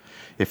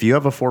 If you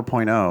have a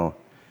 4.0,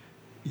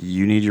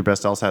 you need your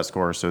best LSAT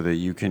score so that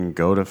you can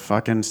go to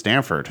fucking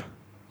Stanford.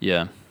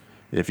 Yeah.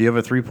 If you have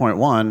a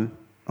 3.1,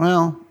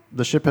 well,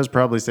 the ship has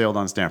probably sailed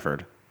on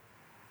Stanford.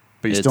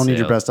 But you It still need your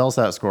sailed. best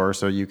LSAT score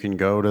so you can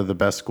go to the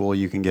best school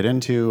you can get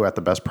into at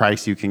the best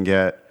price you can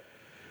get.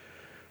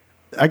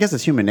 I guess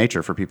it's human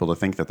nature for people to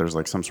think that there's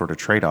like some sort of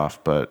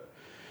trade-off, but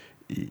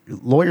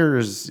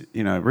lawyers,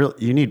 you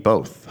need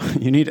both.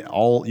 You need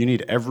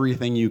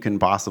everything you can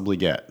possibly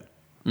get.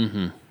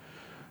 Mm-hmm.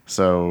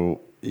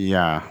 So,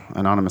 yeah,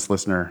 anonymous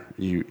listener,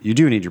 you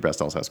do need your best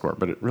LSAT score,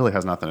 but it really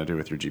has nothing to do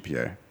with your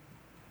GPA.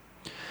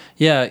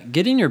 Yeah,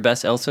 getting your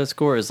best LSAT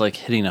score is like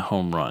hitting a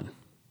home run.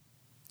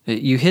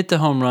 You hit the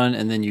home run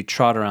and then you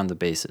trot around the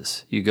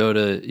bases. You go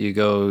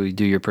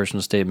do your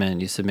personal statement,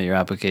 you submit your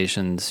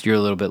applications, you're a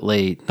little bit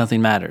late,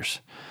 nothing matters.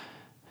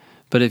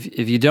 But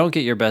if you don't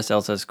get your best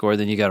LSAT score,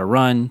 then you got to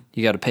run,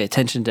 you got to pay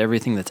attention to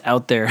everything that's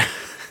out there.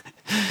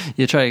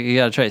 You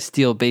got to try to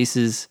steal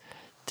bases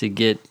to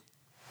get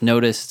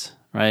noticed,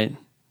 right?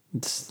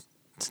 It's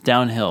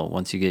downhill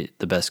once you get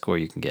the best score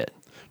you can get.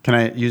 Can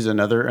I use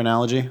another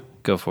analogy?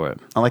 Go for it.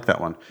 I like that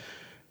one.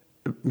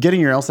 Getting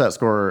your LSAT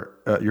score,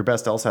 your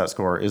best LSAT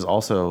score, is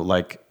also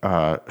like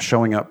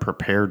showing up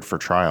prepared for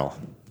trial.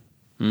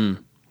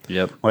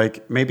 Yep.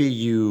 Like maybe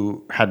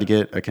you had to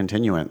get a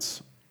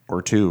continuance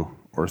or 2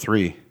 or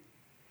 3.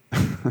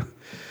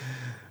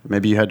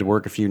 Maybe you had to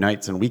work a few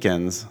nights and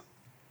weekends,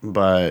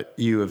 but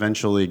you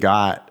eventually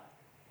got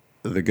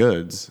the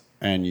goods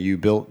and you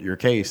built your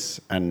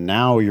case, and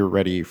now you're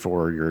ready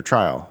for your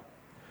trial.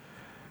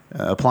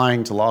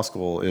 Applying to law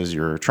school is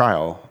your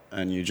trial,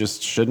 and you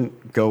just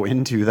shouldn't go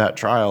into that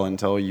trial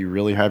until you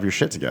really have your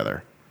shit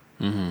together.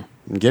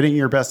 Mm-hmm. Getting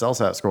your best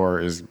LSAT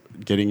score is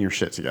getting your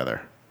shit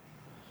together.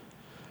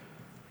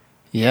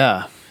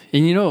 Yeah.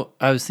 And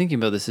I was thinking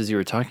about this as you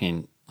were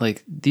talking.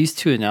 Like, these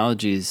two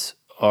analogies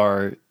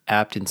are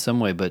apt in some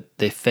way, but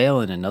they fail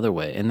in another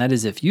way. And that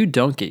is, if you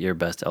don't get your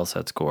best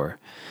LSAT score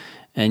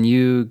and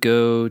you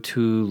go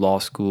to law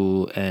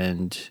school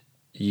and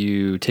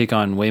you take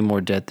on way more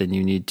debt than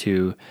you need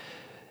to,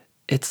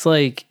 it's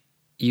like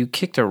you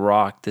kicked a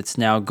rock that's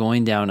now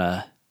going down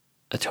a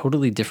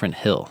totally different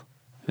hill.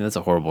 I mean, that's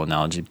a horrible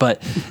analogy,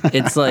 but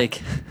it's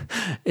like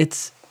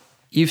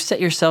you've set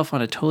yourself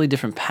on a totally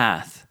different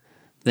path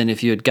than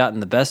if you had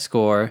gotten the best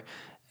score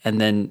and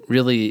then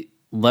really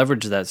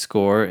leveraged that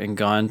score and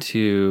gone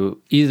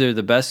to either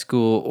the best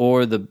school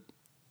or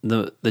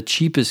the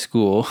cheapest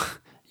school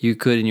you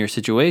could in your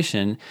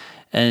situation.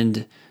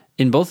 And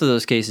in both of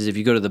those cases, if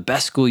you go to the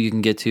best school you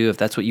can get to, if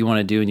that's what you want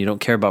to do and you don't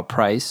care about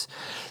price,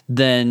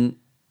 then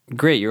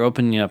great, you're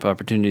opening up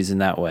opportunities in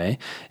that way.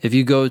 If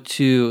you go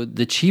to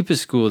the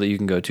cheapest school that you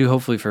can go to,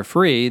 hopefully for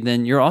free,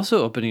 then you're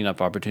also opening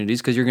up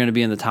opportunities because you're going to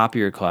be in the top of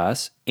your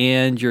class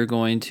and you're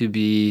going to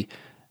be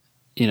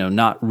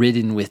not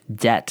ridden with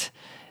debt,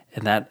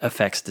 and that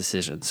affects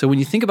decisions. So when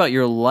you think about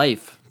your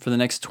life for the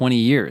next 20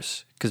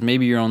 years, because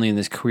maybe you're only in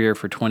this career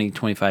for 20,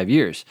 25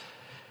 years,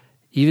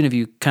 even if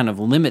you kind of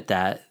limit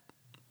that,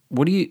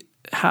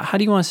 how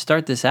do you want to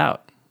start this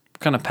out? What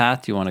kind of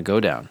path do you want to go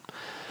down?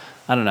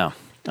 I don't know.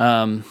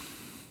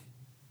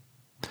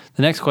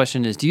 The next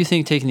question is, do you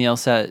think taking the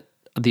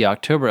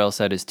October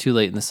LSAT is too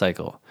late in the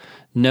cycle?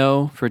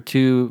 No, for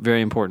two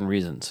very important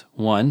reasons.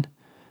 One,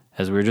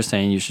 as we were just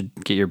saying, you should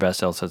get your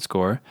best LSAT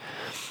score.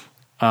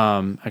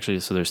 Actually,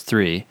 so there's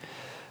three.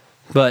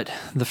 But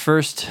the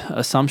first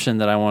assumption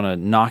that I want to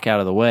knock out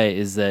of the way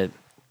is that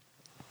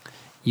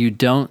you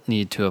don't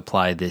need to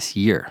apply this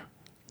year.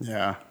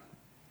 Yeah.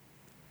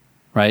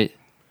 Right?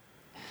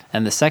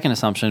 And the second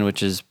assumption,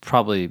 which is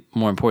probably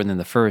more important than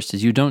the first,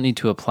 is you don't need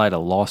to apply to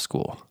law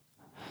school.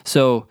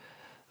 So,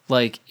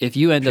 like, if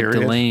you end up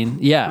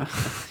delaying,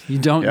 you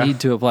don't need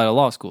to apply to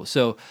law school.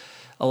 So,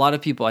 a lot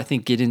of people, I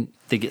think,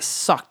 they get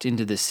sucked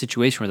into this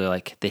situation where they're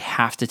like, they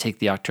have to take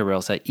the October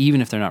LSAT,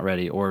 even if they're not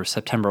ready, or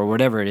September, or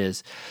whatever it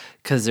is,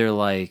 because they're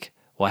like,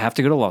 well, I have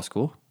to go to law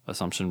school.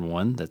 Assumption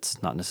one,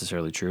 that's not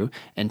necessarily true.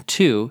 And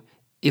two,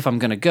 if I'm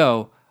going to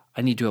go,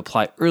 I need to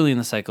apply early in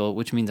the cycle,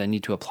 which means I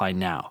need to apply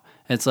now.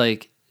 And it's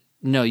like,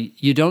 no,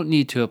 you don't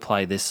need to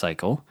apply this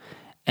cycle,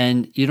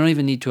 and you don't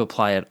even need to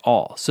apply at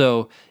all.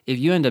 So if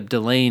you end up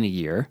delaying a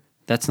year,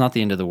 that's not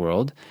the end of the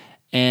world.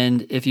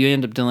 And if you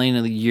end up delaying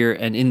a year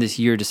and in this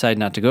year decide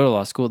not to go to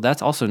law school,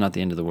 that's also not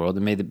the end of the world.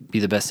 It may be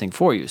the best thing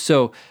for you.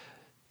 So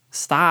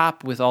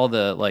stop with all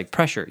the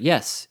pressure.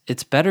 Yes,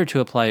 it's better to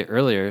apply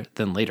earlier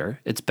than later.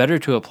 It's better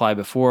to apply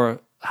before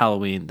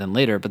Halloween than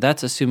later, but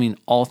that's assuming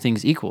all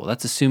things equal.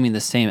 That's assuming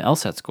the same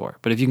LSAT score.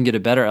 But if you can get a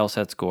better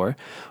LSAT score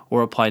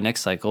or apply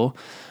next cycle,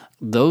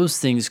 those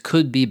things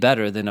could be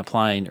better than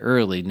applying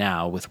early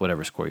now with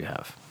whatever score you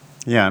have.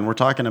 Yeah, and we're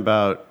talking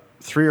about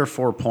 3 or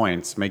 4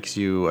 points makes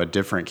you a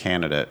different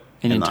candidate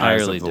in the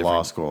eyes of the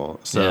law school.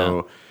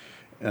 So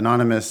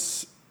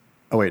Anonymous,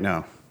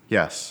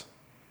 Anonymous.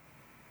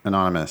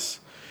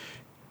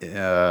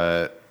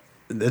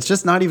 It's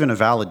just not even a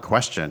valid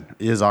question.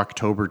 Is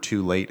October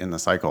too late in the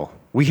cycle?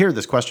 We hear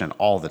this question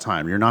all the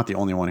time. You're not the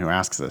only one who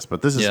asks this,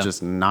 but this is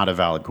just not a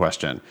valid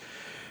question.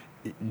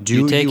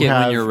 You take it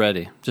when you're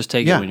ready. Just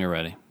take it when you're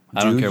ready.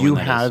 I don't care when that is. Do you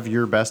have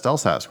your best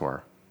LSAT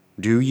score?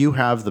 Do you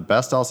have the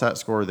best LSAT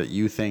score that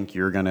you think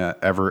you're going to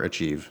ever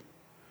achieve?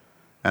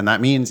 And that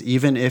means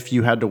even if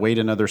you had to wait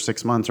another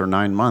 6 months or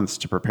 9 months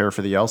to prepare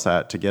for the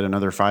LSAT to get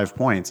another 5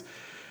 points,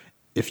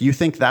 if you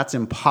think that's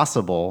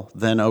impossible,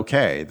 then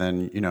okay,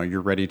 then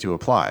you're ready to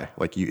apply.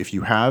 Like if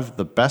you have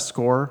the best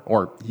score,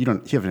 or you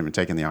haven't even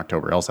taken the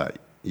October LSAT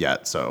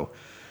yet, so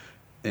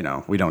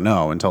we don't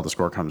know until the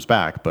score comes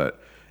back. But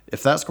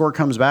if that score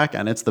comes back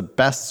and it's the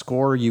best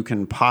score you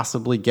can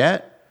possibly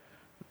get,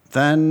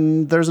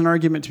 then there's an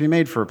argument to be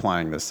made for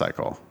applying this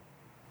cycle.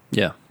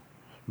 Yeah.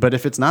 But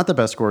if it's not the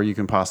best score you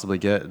can possibly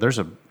get, there's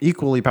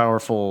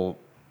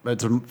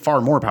it's a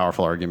far more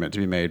powerful argument to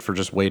be made for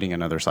just waiting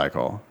another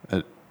cycle.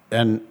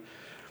 And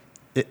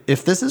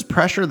if this is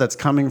pressure that's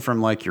coming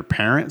from your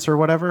parents or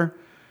whatever,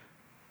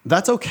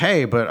 that's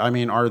okay. But I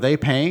mean, are they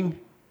paying?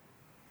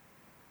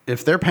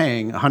 If they're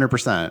paying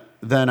 100%,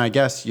 then I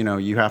guess,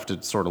 you have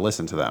to sort of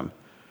listen to them.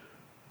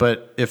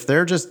 But if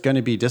they're just going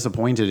to be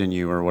disappointed in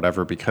you or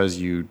whatever because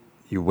you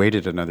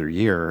waited another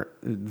year,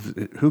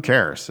 who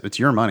cares? It's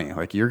your money.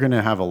 You're going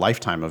to have a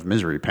lifetime of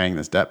misery paying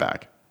this debt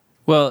back.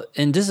 Well,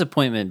 and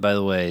disappointment, by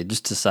the way,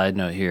 just a side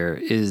note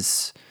here,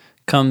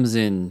 comes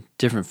in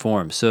different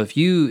forms. So if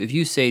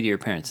you say to your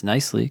parents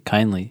nicely,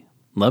 kindly,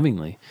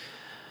 lovingly,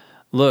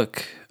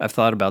 look, I've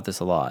thought about this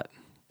a lot,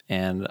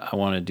 and I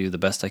want to do the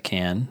best I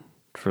can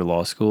for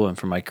law school and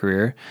for my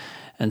career.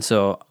 And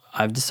so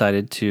I've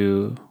decided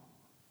to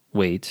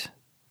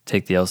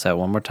take the LSAT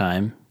one more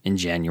time in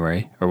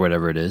January or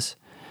whatever it is.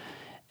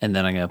 And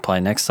then I'm going to apply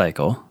next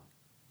cycle.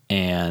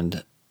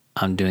 And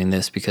I'm doing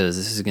this because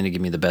this is going to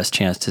give me the best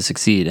chance to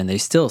succeed. And they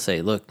still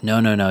say, look,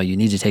 no, you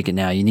need to take it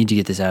now. You need to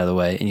get this out of the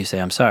way. And you say,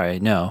 I'm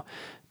sorry. No,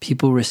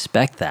 people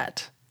respect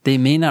that. They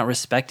may not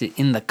respect it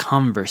in the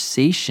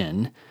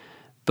conversation,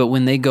 but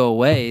when they go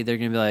away, they're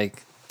going to be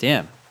like,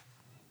 damn,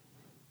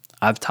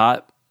 I've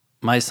taught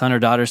my son or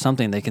daughter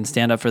something. They can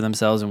stand up for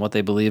themselves and what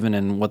they believe in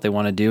and what they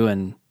want to do,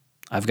 and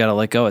I've got to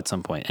let go at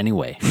some point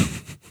anyway.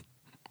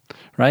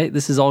 Right?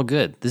 This is all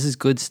good. This is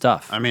good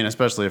stuff. I mean,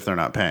 especially if they're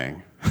not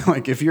paying.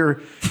 If you're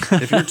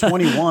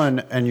 21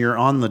 and you're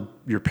on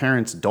your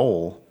parents'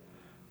 dole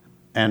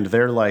and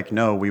they're like,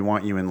 no, we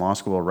want you in law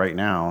school right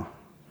now,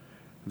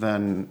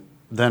 then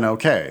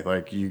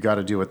okay, you got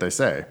to do what they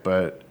say.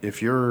 But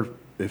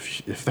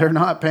if they're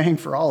not paying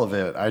for all of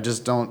it, I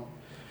just don't.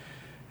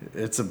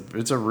 It's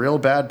a real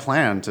bad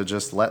plan to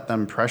just let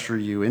them pressure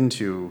you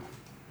into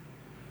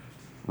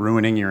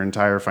ruining your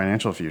entire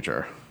financial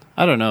future.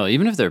 I don't know.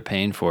 Even if they're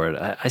paying for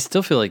it, I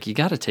still feel like you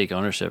got to take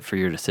ownership for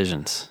your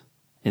decisions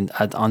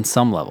on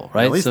some level,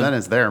 right? At least then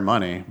it's their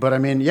money. But I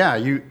mean, yeah,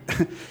 you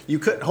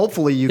could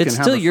hopefully you can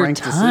have a frank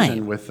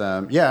decision with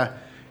them. Yeah,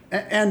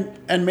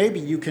 And maybe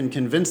you can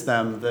convince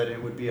them that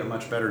it would be a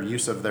much better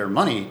use of their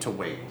money to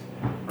wait,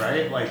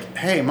 right? Like,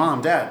 hey,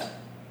 mom, dad,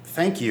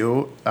 thank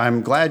you.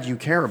 I'm glad you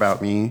care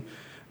about me.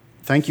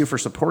 Thank you for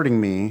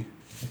supporting me.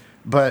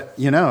 But,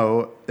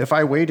 if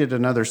I waited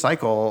another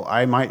cycle,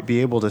 I might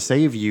be able to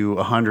save you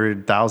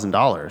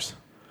 $100,000.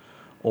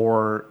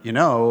 Or,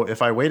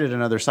 if I waited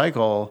another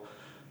cycle,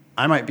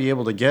 I might be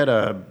able to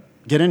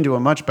get into a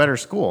much better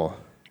school.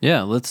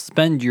 Yeah, let's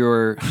spend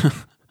your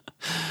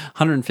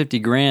 150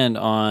 grand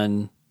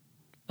on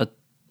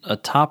a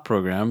top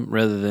program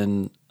rather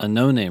than a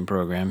no-name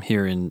program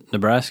here in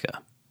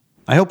Nebraska.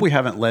 I hope we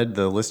haven't led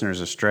the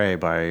listeners astray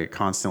by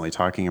constantly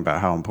talking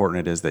about how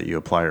important it is that you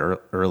apply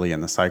early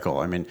in the cycle.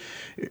 I mean,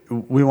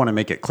 we want to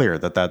make it clear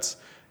that that's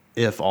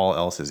if all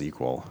else is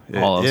equal.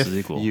 All else is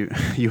equal.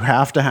 You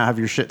have to have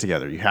your shit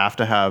together. You have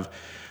to have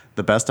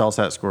the best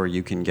LSAT score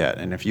you can get.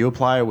 And if you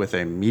apply with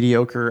a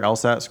mediocre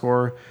LSAT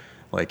score,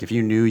 like if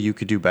you knew you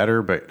could do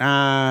better, but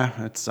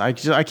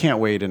I can't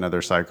wait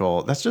another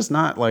cycle. That's just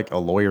not like a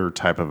lawyer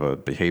type of a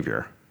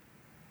behavior.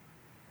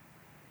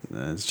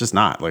 It's just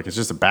not. Like, it's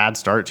just a bad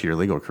start to your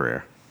legal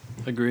career.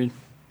 Agreed.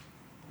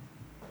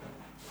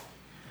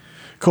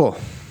 Cool.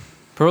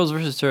 Pearls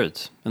versus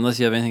turds. Unless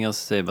you have anything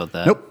else to say about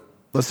that. Nope.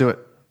 Let's do it.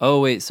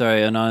 Oh, wait.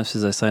 Sorry. Anonymous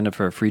says I signed up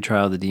for a free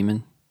trial of the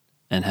Demon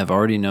and have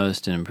already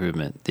noticed an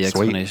improvement. The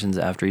explanations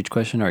after each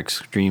question are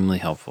extremely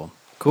helpful.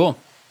 Cool.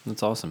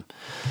 That's awesome.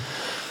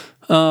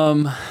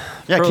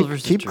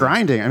 Keep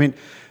grinding. I mean,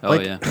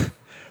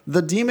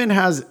 the Demon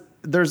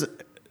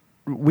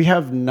we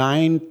have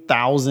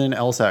 9,000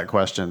 LSAT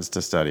questions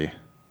to study.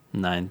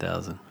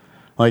 9,000.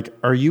 Like,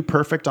 are you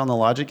perfect on the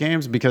logic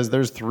games? Because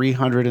there's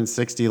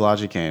 360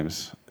 logic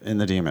games in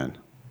the Demon.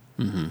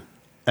 Mm-hmm.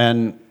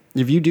 And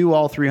if you do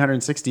all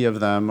 360 of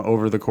them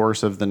over the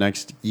course of the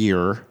next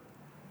year,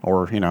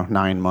 or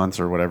 9 months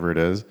or whatever it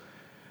is,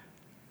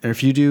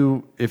 if you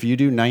do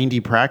 90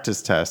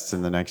 practice tests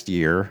in the next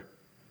year,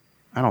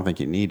 I don't think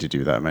you need to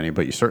do that many,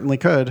 but you certainly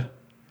could.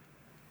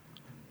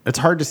 It's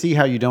hard to see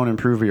how you don't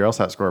improve your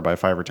LSAT score by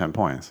 5 or 10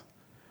 points.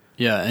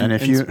 Yeah, and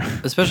if you,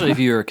 especially if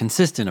you're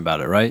consistent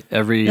about it, right?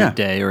 Every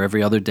day or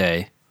every other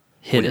day,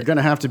 You're going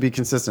to have to be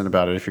consistent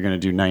about it if you're going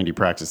to do 90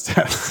 practice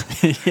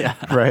tests. Yeah,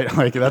 right.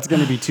 Like, that's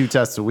going to be 2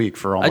 tests a week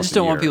for almost. I just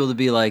don't want people to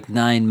be like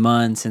 9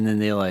 months and then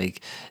they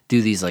like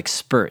do these like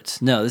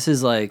spurts. No, this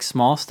is like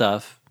small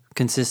stuff,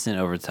 consistent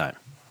over time.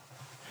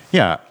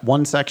 Yeah,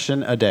 1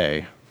 section a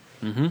day.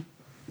 Mm-hmm.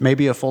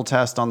 Maybe a full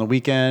test on the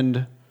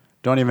weekend.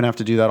 Don't even have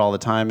to do that all the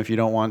time if you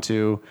don't want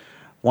to.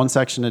 1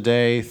 section a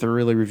day,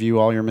 thoroughly review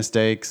all your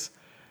mistakes.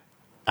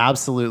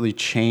 Absolutely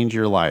change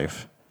your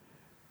life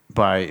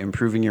by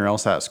improving your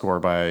LSAT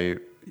score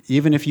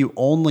even if you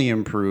only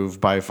improve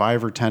by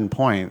 5 or 10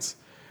 points,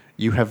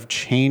 you have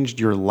changed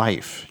your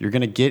life. You're going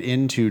to get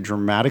into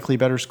dramatically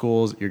better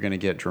schools. You're going to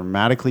get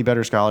dramatically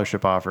better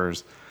scholarship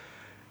offers.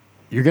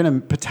 You're going to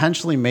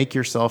potentially make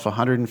yourself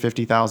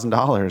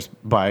 $150,000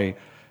 by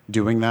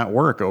doing that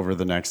work over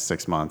the next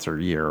 6 months or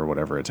year or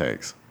whatever it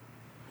takes.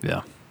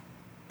 Yeah.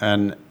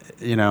 And,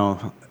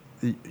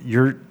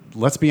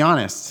 let's be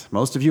honest,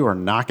 most of you are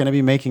not going to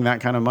be making that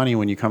kind of money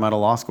when you come out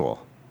of law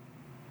school.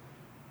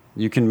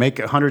 You can make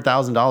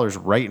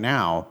 $100,000 right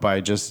now by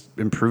just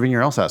improving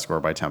your LSAT score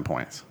by 10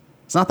 points.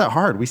 It's not that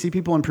hard. We see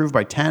people improve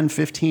by 10,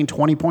 15,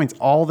 20 points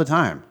all the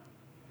time.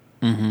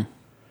 Mm-hmm.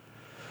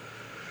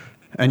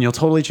 And you'll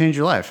totally change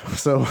your life.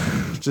 So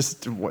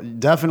just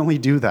definitely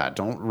do that.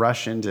 Don't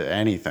rush into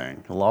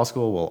anything. Law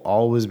school will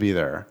always be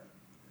there.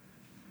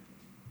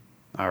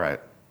 All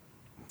right.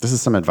 This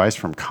is some advice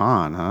from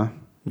Khan, huh?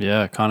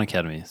 Yeah, Khan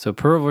Academy. So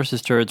Pearl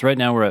versus turds. Right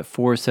now we're at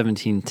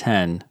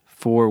 4-17-10.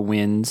 4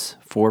 wins,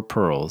 4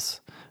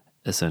 pearls,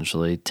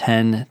 essentially.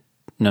 17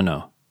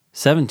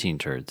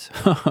 turds.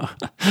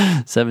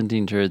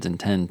 17 turds and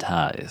 10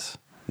 ties.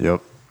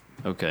 Yep.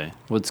 Okay.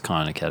 What's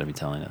Khan Academy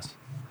telling us?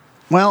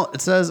 Well,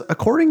 it says,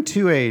 according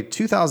to a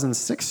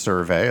 2006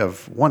 survey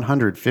of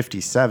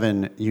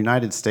 157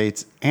 United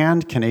States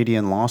and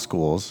Canadian law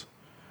schools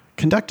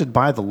conducted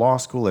by the Law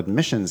School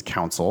Admissions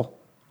Council,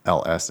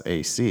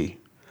 LSAC,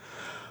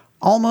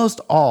 almost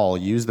all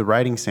use the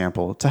writing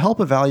sample to help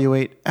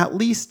evaluate at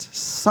least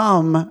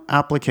some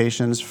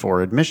applications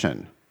for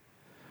admission.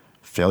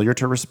 Failure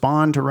to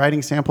respond to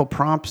writing sample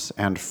prompts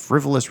and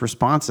frivolous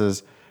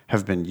responses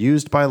have been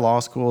used by law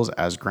schools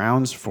as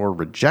grounds for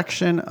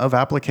rejection of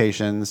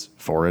applications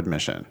for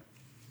admission.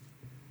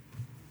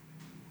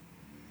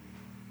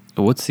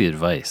 What's the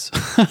advice?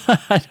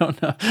 I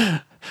don't know.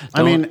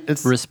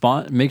 It's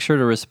respond. Make sure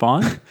to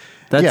respond.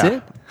 That's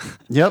it.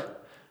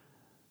 Yep.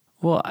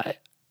 Well,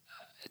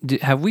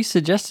 have we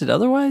suggested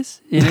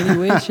otherwise in any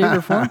way, shape,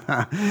 or form?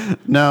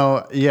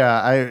 No.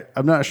 Yeah,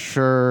 I'm not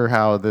sure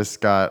how this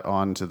got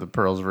onto the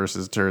Pearls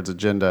versus Turds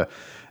agenda.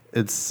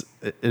 It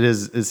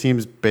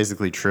seems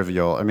basically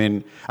trivial. I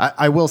mean,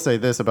 I will say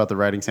this about the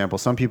writing sample.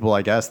 Some people,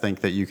 I guess, think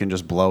that you can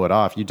just blow it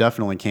off. You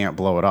definitely can't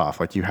blow it off.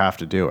 Like, you have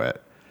to do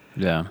it.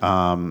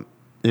 Yeah.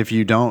 If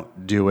you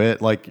don't do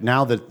it, like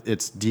now that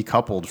it's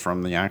decoupled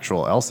from the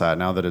actual LSAT,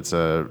 now that it's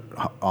a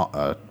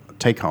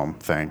take-home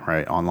thing,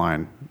 right?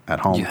 Online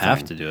at home. You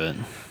have to do it.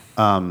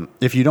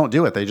 If you don't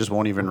do it, they just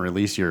won't even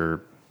release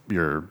your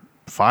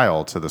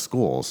file to the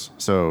schools.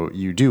 So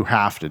you do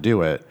have to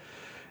do it.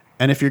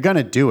 And if you're going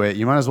to do it,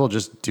 you might as well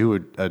just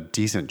do a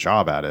decent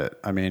job at it.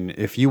 I mean,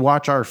 if you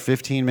watch our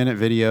 15-minute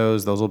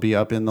videos, those will be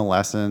up in the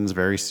lessons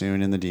very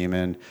soon in the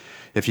Daemon.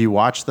 If you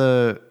watch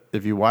the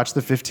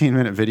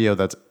 15-minute video,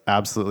 that's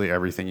absolutely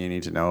everything you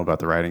need to know about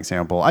the writing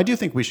sample. I do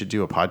think we should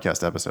do a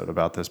podcast episode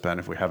about this, Ben,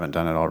 if we haven't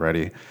done it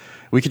already.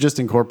 We could just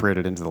incorporate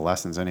it into the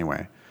lessons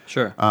anyway.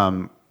 Sure.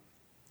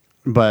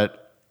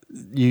 But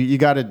you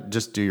got to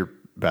just do your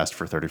best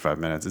for 35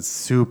 minutes. It's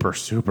super,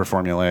 super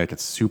formulaic.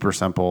 It's super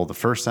simple. The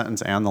first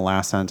sentence and the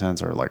last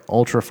sentence are like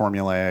ultra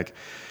formulaic.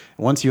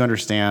 Once you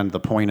understand the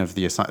point of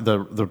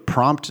the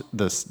prompt,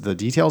 the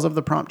details of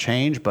the prompt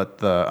change, but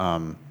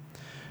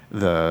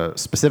the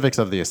specifics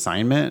of the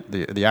assignment,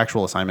 the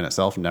actual assignment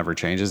itself never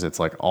changes. It's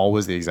like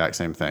always the exact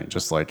same thing.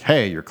 Just like,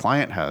 hey, your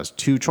client has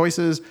 2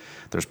 choices.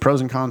 There's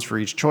pros and cons for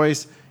each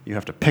choice. You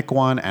have to pick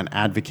one and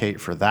advocate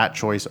for that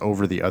choice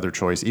over the other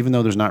choice. Even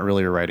though there's not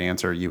really a right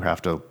answer, you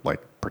have to like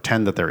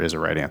pretend that there is a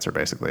right answer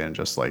basically and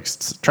just like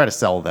try to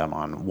sell them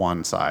on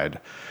one side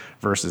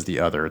versus the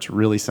other. It's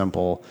really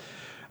simple.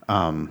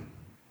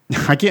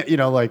 I can't,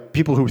 like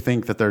people who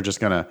think that they're just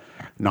going to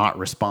not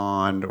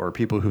respond, or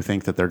people who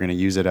think that they're going to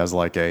use it as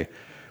like a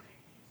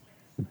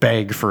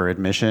beg for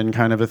admission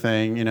kind of a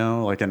thing,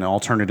 like an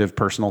alternative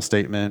personal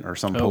statement or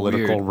some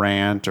political weird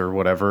rant or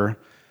whatever.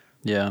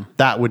 Yeah.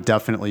 That would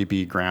definitely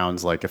be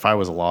grounds. Like if I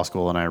was a law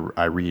school and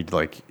I read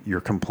like you're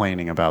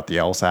complaining about the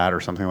LSAT or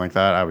something like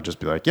that, I would just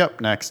be like,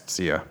 yep, next,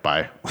 see ya,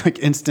 bye. Like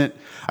instant.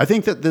 I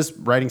think that this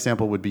writing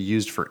sample would be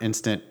used for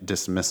instant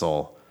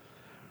dismissal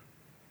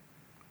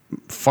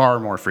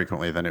far more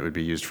frequently than it would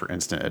be used for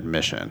instant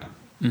admission.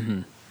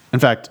 Mm-hmm. In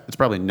fact, it's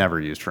probably never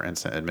used for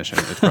instant admission.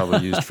 It's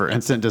probably used for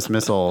instant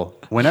dismissal.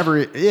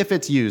 If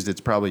it's used, it's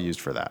probably used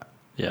for that.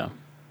 Yeah.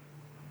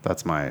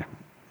 That's my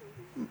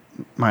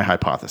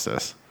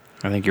hypothesis.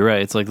 I think you're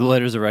right. It's like the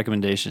letter's a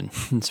recommendation.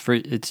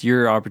 It's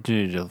your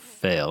opportunity to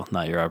fail,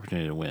 not your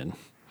opportunity to win.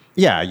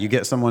 Yeah, you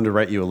get someone to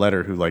write you a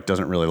letter who like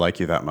doesn't really like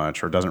you that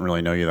much, or doesn't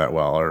really know you that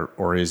well,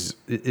 or is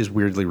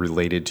weirdly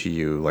related to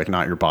you, like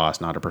not your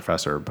boss, not a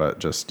professor, but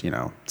just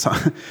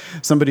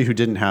somebody who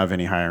didn't have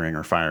any hiring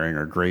or firing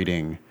or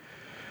grading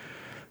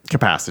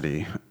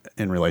capacity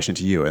in relation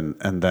to you,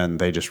 and then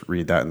they just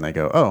read that and they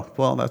go, oh,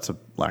 well, that's a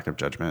lack of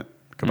judgment.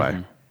 Goodbye.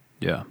 Mm-hmm.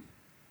 Yeah.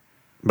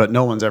 But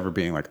no one's ever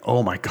being like,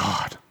 oh my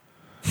God,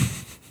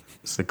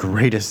 it's the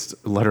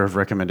greatest letter of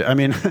recommendation. I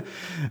mean,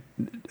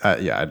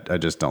 I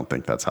just don't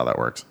think that's how that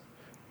works.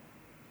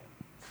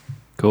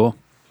 Cool.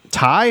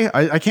 Tie?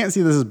 I can't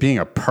see this as being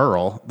a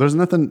pearl. There's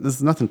nothing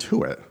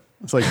to it.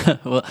 It's like,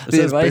 well, it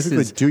says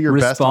basically do your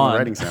best on the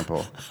writing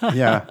sample.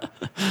 Yeah.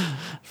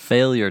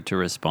 Failure to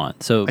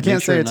respond. So I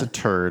can't say it's a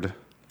turd.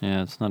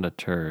 Yeah, it's not a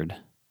turd.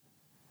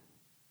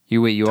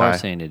 You are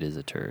saying it is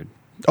a turd.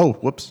 Oh,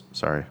 whoops.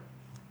 Sorry.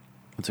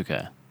 It's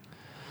okay.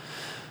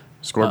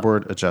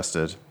 Scoreboard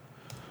adjusted.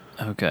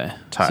 Okay.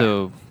 Tie.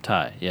 So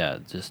tie. Yeah,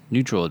 just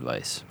neutral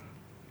advice.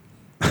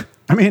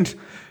 I mean,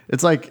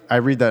 it's like I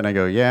read that and I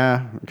go,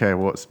 yeah, okay,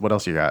 what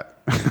else you got?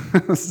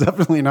 It's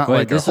definitely not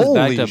like this was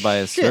backed up by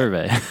a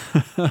survey.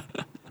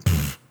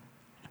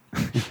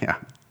 Yeah.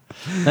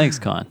 Thanks,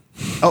 Con.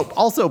 Oh,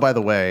 also, by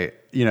the way,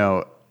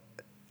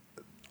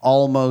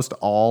 almost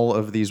all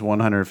of these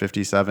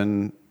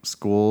 157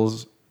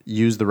 schools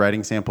use the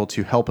writing sample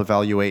to help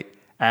evaluate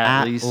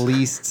at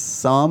least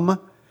some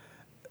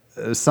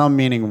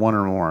meaning one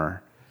or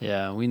more.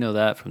 Yeah, we know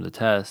that from the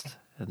test,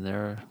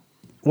 and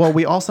Well,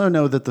 we also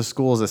know that the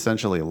schools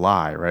essentially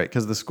lie, right?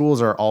 Because the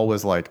schools are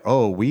always like,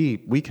 oh, we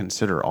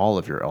consider all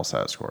of your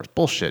LSAT scores.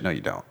 Bullshit. No,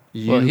 you don't.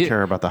 You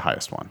care about the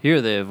highest one.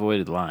 Here they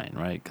avoided lying,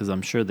 right? Because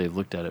I'm sure they've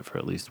looked at it for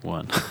at least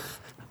one.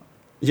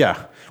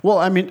 Yeah. Well,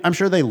 I mean, I'm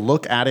sure they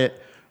look at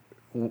it.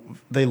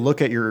 They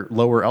look at your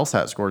lower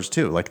LSAT scores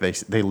too. Like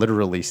they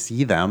literally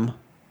see them,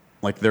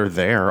 like they're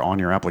there on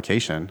your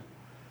application,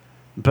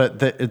 but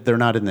they're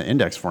not in the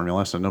index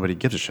formula, so nobody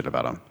gives a shit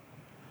about them.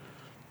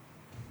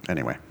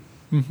 Anyway.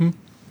 Mm-hmm.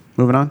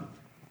 Moving on.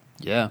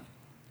 Yeah.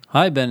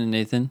 Hi, Ben and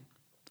Nathan.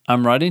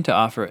 I'm writing to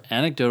offer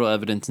anecdotal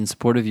evidence in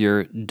support of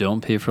your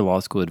don't pay for law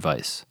school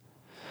advice.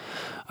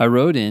 I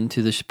wrote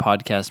into this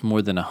podcast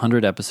more than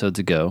 100 episodes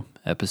ago,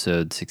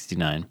 episode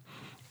 69,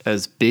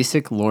 as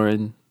Basic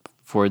Lauren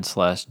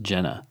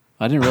 /Jenna.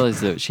 I didn't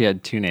realize that she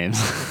had 2 names.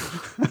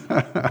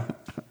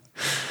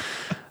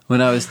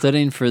 When I was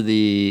studying for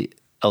the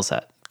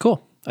LSAT.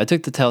 Cool. I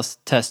took the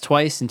test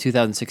twice in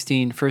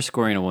 2016, first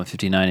scoring a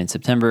 159 in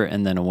September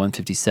and then a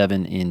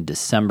 157 in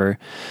December.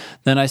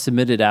 Then I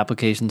submitted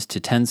applications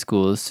to 10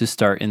 schools to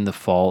start in the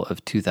fall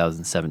of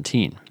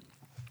 2017.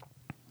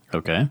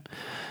 Okay.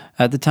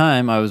 At the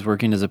time, I was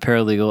working as a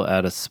paralegal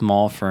at a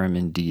small firm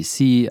in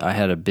D.C. I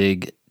had a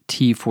big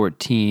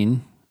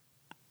T14.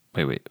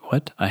 Wait,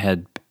 what? I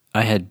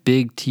had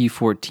big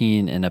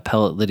T14 and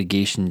appellate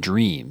litigation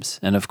dreams,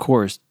 and of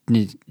course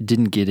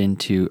couldn't get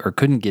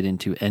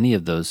into any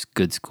of those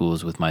good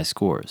schools with my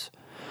scores.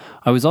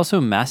 I was also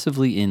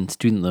massively in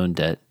student loan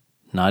debt.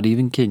 Not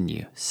even kidding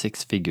you.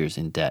 6 figures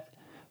in debt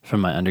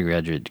from my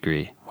undergraduate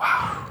degree.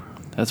 Wow.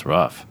 That's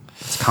rough.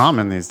 It's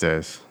common these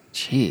days.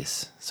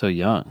 Jeez. So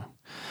young.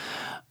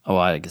 Oh,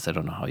 I guess I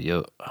don't know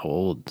how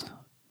old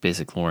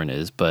Basic Lauren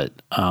is,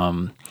 but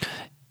I'm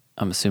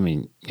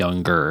assuming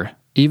younger.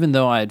 Even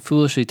though I had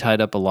foolishly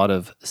tied up a lot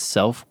of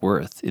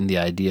self-worth in the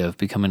idea of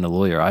becoming a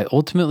lawyer, I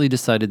ultimately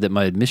decided that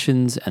my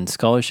admissions and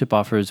scholarship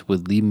offers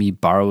would leave me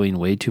borrowing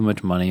way too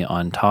much money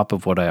on top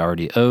of what I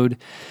already owed,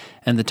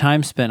 and the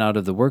time spent out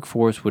of the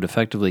workforce would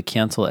effectively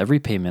cancel every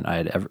payment I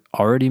had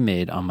already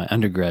made on my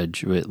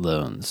undergraduate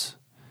loans.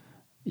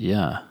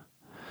 Yeah.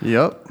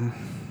 Yep.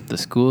 The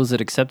schools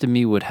that accepted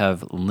me would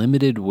have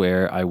limited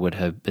where I would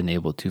have been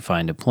able to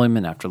find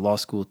employment after law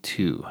school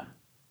too.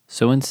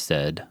 So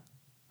instead,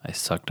 I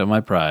sucked on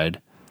my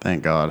pride.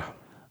 Thank God.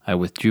 I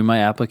withdrew my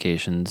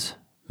applications,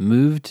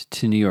 moved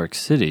to New York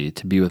City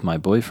to be with my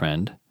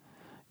boyfriend,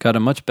 got a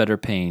much better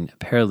paying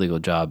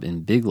paralegal job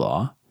in big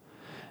law.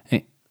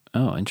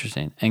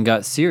 Interesting. And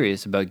got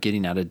serious about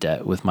getting out of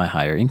debt with my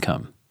higher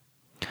income.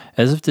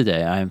 As of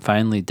today, I am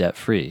finally debt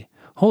free.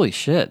 Holy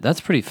shit,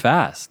 that's pretty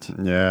fast.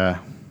 Yeah.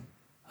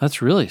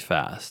 That's really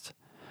fast.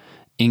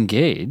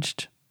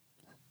 Engaged,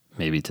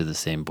 maybe to the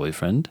same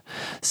boyfriend,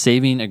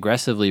 saving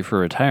aggressively for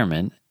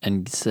retirement,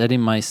 and setting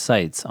my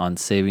sights on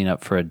saving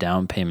up for a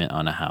down payment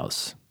on a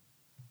house.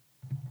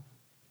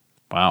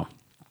 Wow.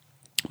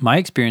 My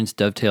experience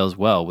dovetails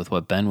well with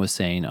what Ben was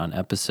saying on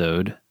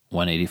episode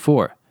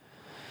 184.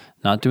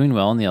 Not doing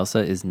well in the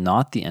LSAT is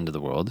not the end of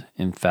the world.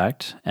 In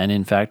fact,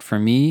 for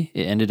me,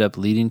 it ended up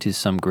leading to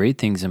some great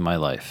things in my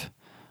life.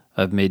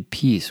 I've made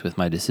peace with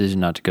my decision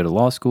not to go to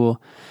law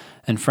school,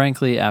 and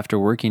frankly, after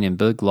working in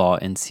big law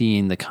and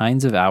seeing the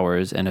kinds of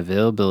hours and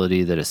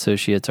availability that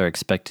associates are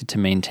expected to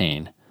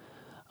maintain,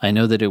 I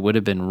know that it would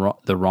have been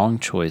the wrong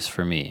choice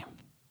for me.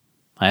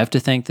 I have to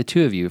thank the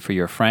two of you for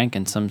your frank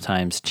and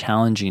sometimes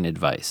challenging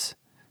advice.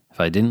 If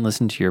I didn't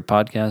listen to your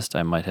podcast,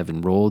 I might have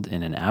enrolled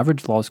in an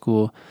average law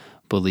school,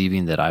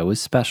 believing that I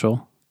was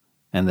special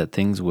and that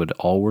things would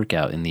all work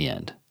out in the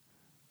end.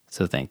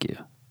 So thank you.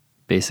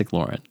 Basic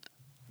Lauren.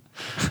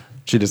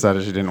 She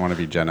decided she didn't want to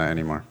be Jenna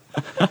anymore.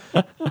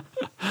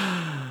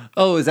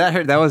 Oh, is that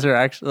her? That was her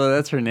actual,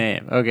 that's her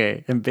name.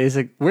 Okay. And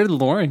Basic, where did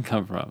Lauren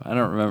come from? I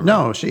don't remember.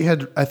 No,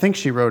 I think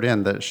she wrote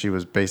in that she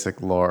was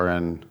Basic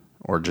Lauren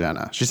or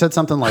Jenna. She said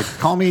something like,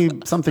 call me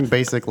something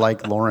basic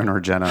like Lauren or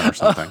Jenna or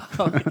something.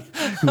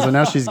 So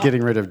now she's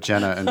getting rid of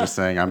Jenna and just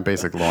saying, I'm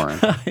Basic Lauren.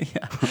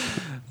 Yeah.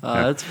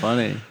 Oh, that's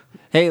funny.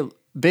 Hey,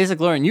 Basic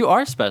Lauren, you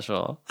are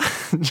special.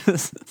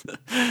 Just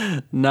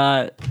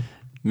not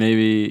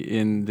maybe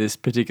in this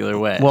particular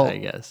way, I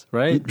guess,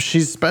 right?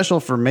 She's special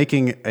for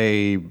making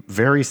a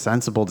very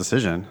sensible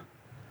decision.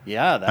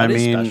 Yeah, that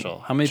is special.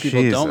 How many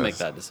people don't make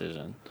that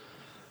decision?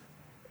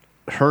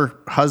 Her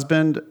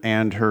husband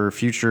and her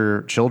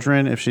future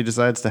children, if she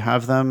decides to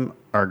have them,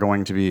 are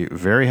going to be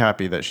very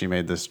happy that she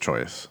made this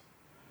choice.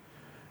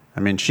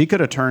 I mean, she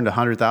could have turned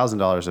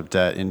 $100,000 of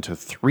debt into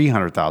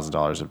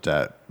 $300,000 of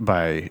debt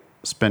by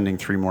spending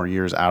 3 more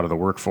years out of the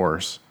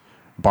workforce,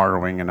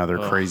 borrowing another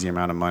crazy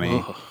amount of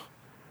money.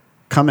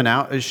 Coming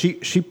out, she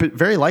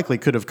very likely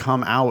could have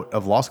come out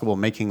of law school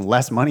making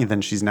less money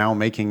than she's now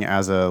making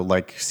as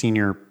a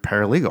senior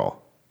paralegal.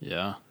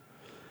 Yeah.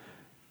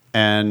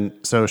 And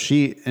so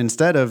she,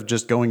 instead of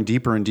just going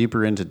deeper and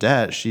deeper into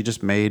debt, she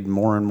just made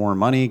more and more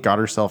money, got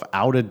herself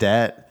out of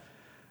debt.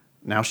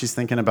 Now she's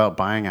thinking about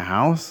buying a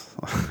house.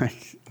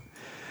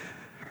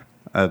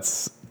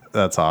 That's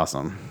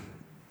awesome.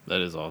 That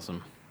is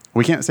awesome.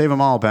 We can't save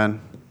them all, Ben.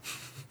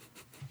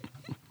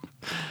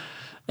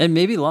 And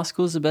maybe law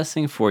school is the best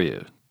thing for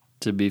you,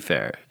 to be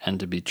fair and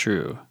to be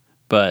true.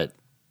 But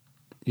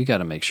you got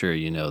to make sure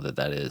you know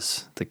that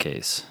is the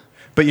case.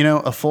 But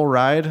a full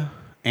ride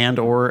and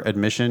or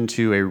admission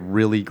to a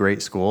really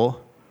great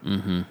school,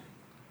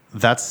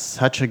 that's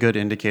such a good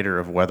indicator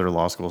of whether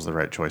law school is the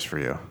right choice for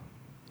you.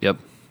 Yep.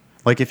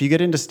 If you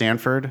get into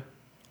Stanford,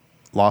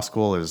 law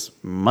school is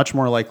much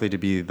more likely to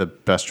be the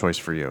best choice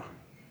for you.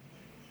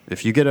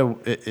 If you get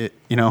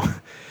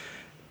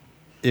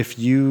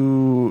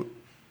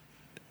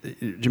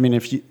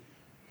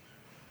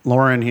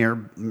Lauren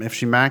here, if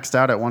she maxed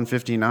out at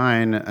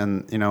 159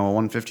 and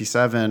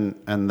 157,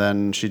 and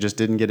then she just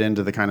didn't get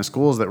into the kind of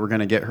schools that were going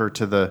to get her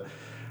to the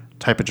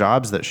type of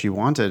jobs that she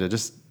wanted,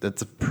 it's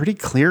a pretty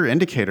clear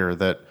indicator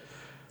that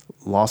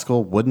law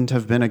school wouldn't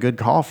have been a good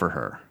call for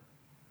her.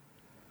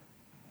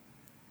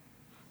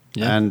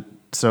 Yeah. And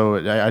so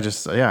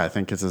I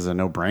think this is a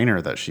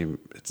no-brainer that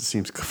it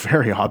seems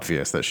very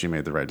obvious that she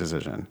made the right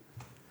decision.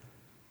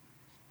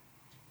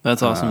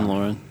 That's awesome,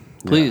 Lauren.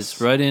 Please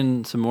write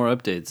in some more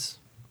updates.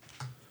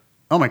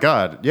 Oh my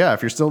God. Yeah.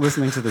 If you're still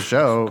listening to the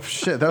show,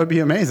 shit, that would be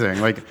amazing.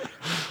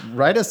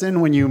 Write us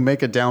in when you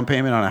make a down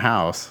payment on a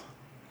house.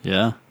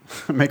 Yeah.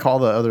 Make all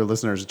the other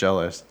listeners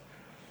jealous.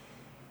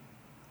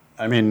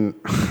 I mean,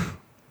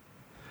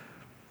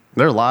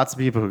 there are lots of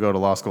people who go to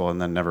law school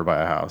and then never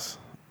buy a house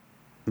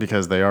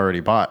because they already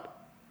bought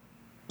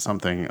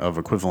something of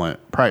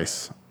equivalent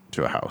price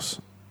to a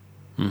house.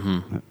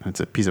 It's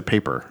a piece of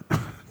paper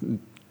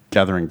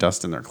gathering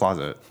dust in their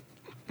closet.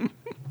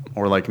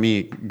 Or like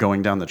me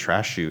going down the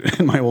trash chute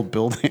in my old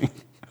building.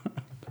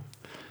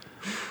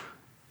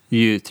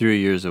 You threw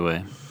yours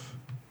away.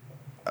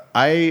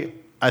 I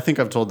think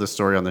I've told this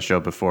story on the show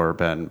before,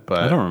 Ben, but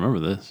I don't remember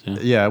this. Yeah.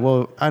 yeah,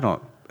 well, I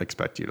don't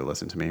expect you to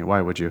listen to me.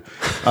 Why would you?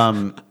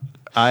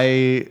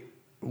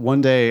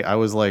 One day I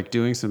was like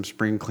doing some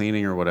spring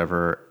cleaning or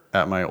whatever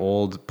at my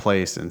old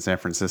place in San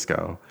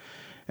Francisco,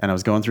 and I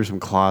was going through some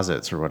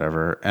closets or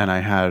whatever, and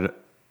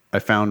I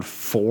found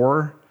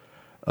 4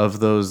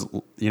 of those,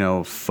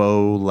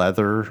 faux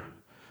leather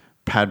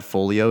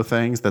Padfolio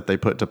things that they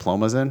put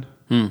diplomas in.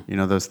 You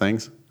know those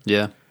things?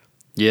 Yeah.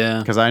 Yeah.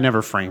 Because I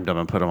never framed them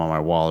and put them on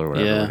my wall or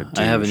whatever. Yeah. like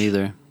a I haven't douche.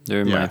 either.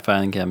 They're in my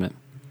filing cabinet.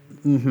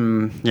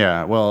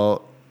 Yeah,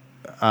 well,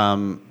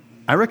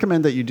 I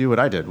recommend that you do what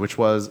I did, which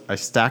was I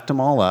stacked them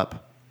all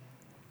up.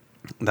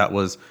 That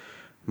was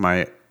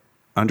my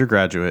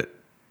undergraduate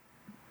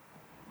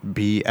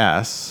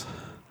BS,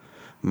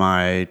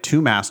 my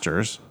 2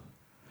 masters,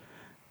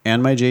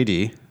 and my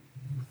JD.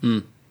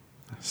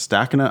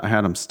 Stacking it, I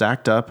had them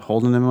stacked up,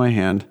 holding them in my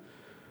hand.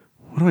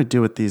 What do I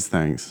do with these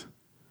things?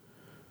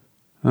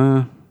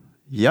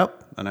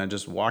 Yep. And I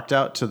just walked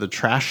out to the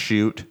trash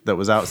chute that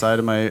was outside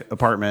of my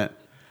apartment,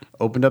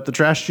 opened up the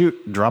trash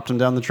chute, dropped them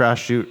down the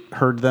trash chute,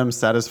 heard them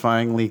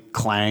satisfyingly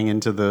clang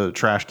into the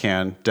trash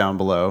can down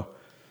below,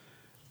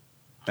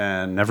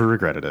 and never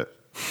regretted it.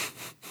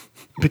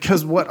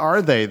 Because what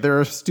are they? They're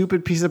a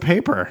stupid piece of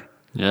paper.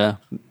 Yeah.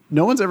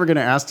 No one's ever going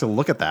to ask to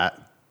look at that.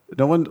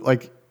 No one,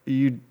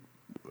 you.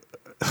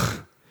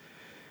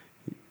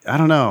 I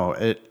don't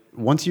know.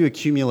 Once you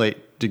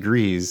accumulate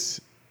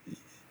degrees,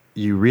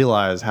 you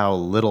realize how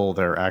little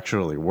they're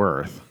actually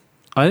worth.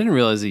 I didn't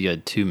realize that you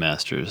had 2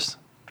 masters.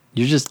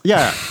 You're just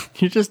Yeah.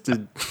 you're just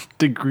a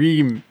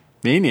degree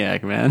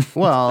maniac, man.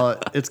 Well,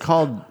 it's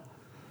called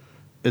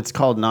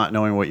not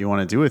knowing what you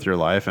want to do with your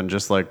life and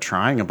just like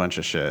trying a bunch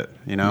of shit,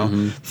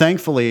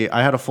 Thankfully,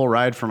 I had a full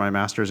ride for my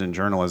master's in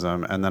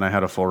journalism, and then I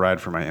had a full ride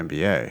for my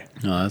MBA.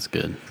 Oh, that's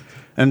good.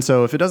 And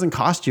so if it doesn't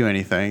cost you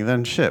anything,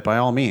 then shit, by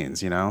all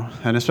means,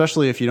 And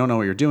especially if you don't know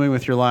what you're doing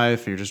with your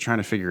life, you're just trying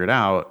to figure it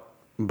out.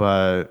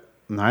 But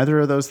neither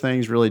of those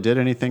things really did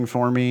anything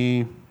for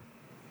me.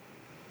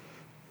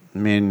 I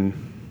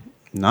mean,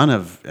 none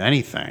of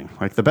anything.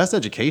 Like the best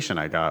education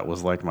I got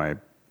was like my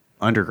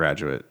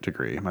undergraduate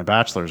degree. My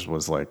bachelor's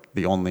was like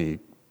the only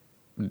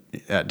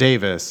at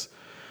Davis,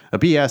 a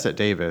BS at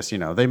Davis.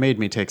 They made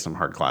me take some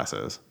hard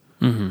classes.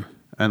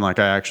 And like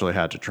I actually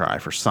had to try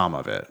for some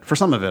of it. For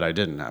some of it, I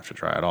didn't have to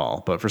try at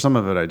all. But for some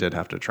of it, I did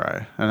have to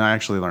try. And I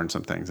actually learned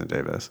some things in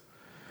Davis.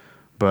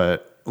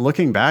 But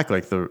looking back,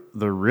 like the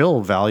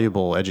real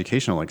valuable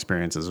educational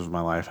experiences of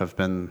my life have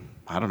been,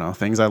 I don't know,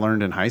 things I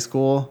learned in high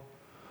school.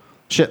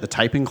 Shit, the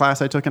typing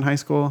class I took in high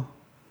school.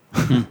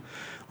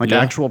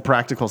 Actual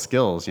practical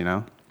skills,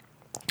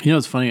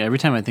 It's funny. Every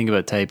time I think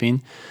about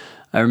typing,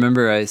 I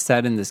remember I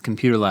sat in this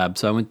computer lab.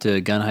 So I went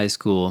to Gunn High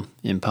School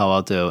in Palo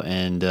Alto,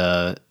 and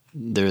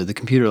the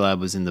computer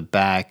lab was in the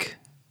back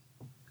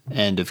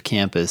end of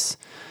campus,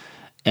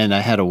 and I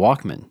had a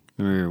Walkman.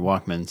 Remember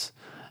Walkmans?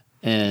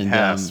 And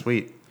yeah,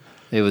 sweet.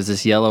 It was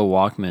this yellow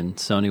Walkman,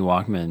 Sony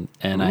Walkman,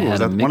 and I had was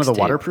that a one of the mixtape.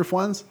 Waterproof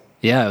ones?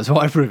 Yeah, it was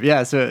waterproof.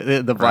 Yeah,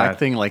 so the black Rad.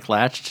 thing like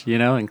latched,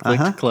 and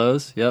clicked to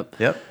close. Yep.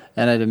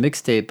 And I had a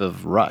mixtape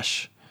of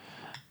Rush.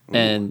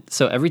 And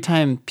so every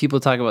time people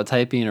talk about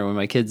typing, or when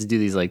my kids do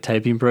these like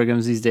typing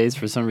programs these days,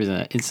 for some reason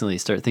I instantly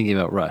start thinking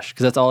about Rush,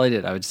 because that's all I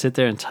did. I would sit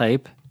there and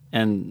type,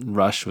 and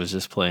Rush was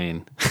just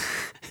playing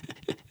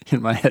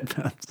in my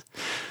headphones.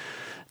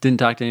 Didn't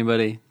talk to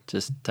anybody,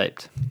 just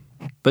typed.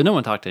 But no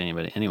one talked to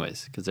anybody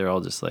anyways, because they're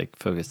all just like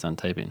focused on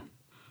typing.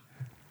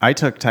 I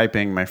took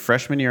typing my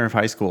freshman year of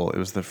high school. It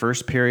was the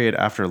first period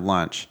after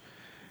lunch,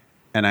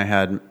 and I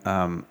had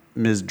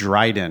Ms.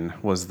 Dryden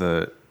was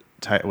the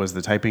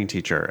typing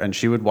teacher, and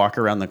she would walk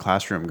around the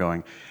classroom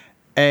going,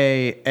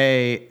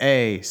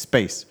 A,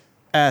 space,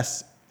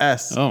 S,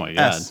 Oh my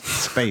God. S,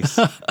 space,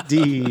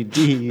 D,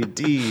 D,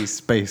 D,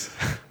 space.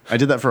 I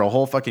did that for a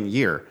whole fucking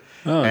year.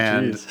 Oh,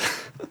 and,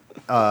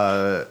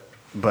 jeez.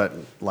 But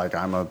like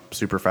I'm a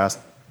super fast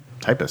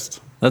typist.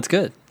 That's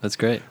good. That's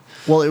great.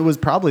 Well, it was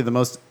probably the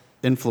most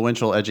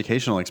influential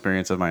educational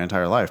experience of my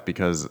entire life,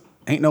 because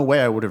ain't no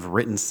way I would have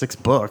written 6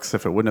 books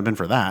if it wouldn't have been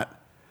for that.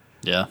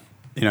 Yeah.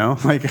 You're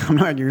not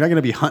going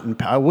to be hunting.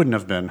 I wouldn't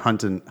have been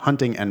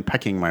hunting and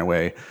pecking my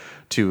way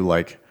to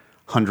like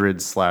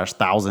hundreds /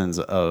 thousands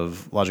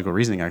of logical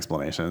reasoning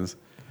explanations.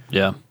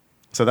 Yeah.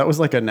 So that was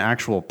like an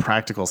actual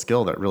practical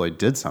skill that really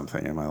did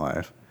something in my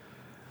life.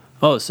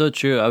 Oh, so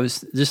true. I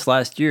was just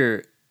last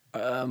year,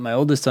 my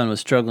oldest son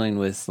was struggling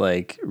with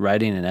like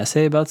writing an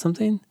essay about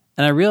something.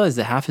 And I realized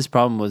that half his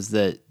problem was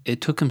that it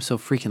took him so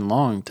freaking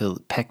long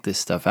to peck this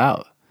stuff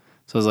out.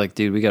 So I was like,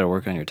 dude, we got to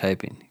work on your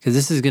typing, because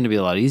this is going to be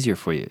a lot easier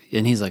for you.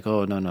 And he's like,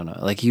 oh, no.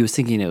 Like he was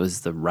thinking it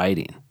was the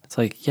writing. It's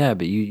like, yeah,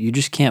 but you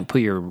just can't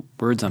put your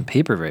words on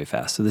paper very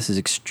fast. So this is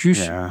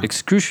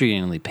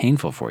excruciatingly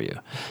painful for you.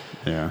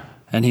 Yeah.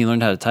 And he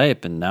learned how to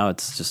type, and now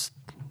it's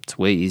It's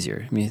way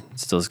easier. I mean,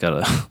 still just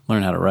got to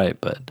learn how to write,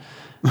 but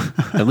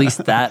at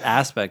least that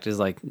aspect is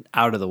like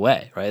out of the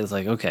way, right? It's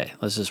like, okay,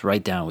 let's just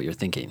write down what you're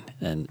thinking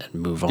and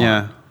move on.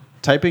 Yeah.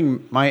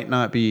 Typing might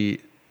not be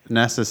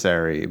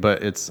necessary,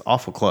 but it's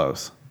awful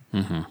close.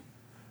 Mm-hmm.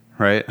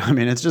 Right? I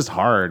mean, it's just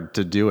hard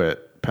to do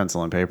it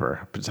pencil and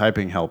paper, but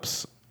typing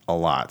helps a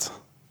lot.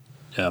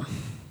 Yeah.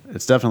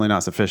 It's definitely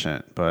not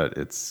sufficient, but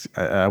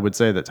I would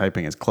say that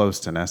typing is close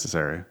to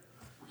necessary.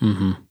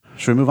 Mm-hmm.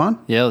 Should we move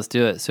on? Yeah, let's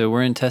do it. So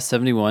we're in test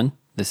 71.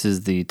 This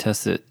is the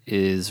test that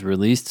is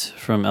released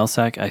from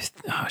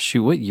LSAC.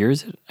 What year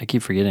is it? I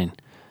keep forgetting.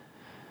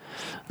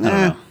 I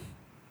don't know.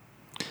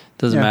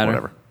 Doesn't matter.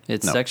 Whatever.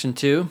 It's section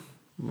 2.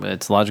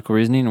 It's logical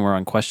reasoning, and we're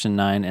on question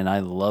 9. And I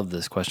love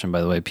this question,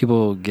 by the way.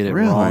 People get it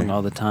wrong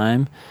all the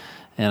time,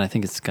 and I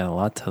think it's got a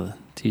lot to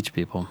teach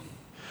people.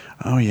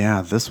 Oh,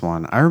 yeah, this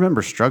one. I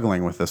remember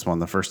struggling with this one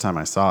the first time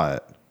I saw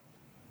it.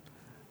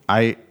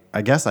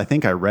 I guess I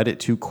think I read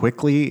it too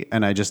quickly,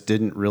 and I just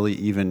didn't really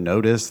even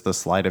notice the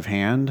sleight of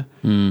hand.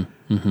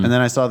 Mm-hmm. And then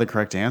I saw the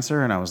correct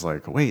answer, and I was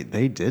like, wait,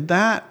 they did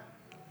that?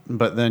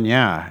 But then,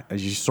 yeah,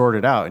 as you sort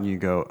it out, and you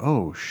go,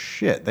 oh,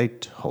 shit, they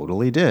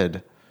totally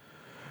did.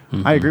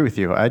 Mm-hmm. I agree with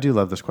you. I do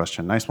love this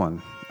question. Nice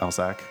one,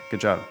 LSAC. Good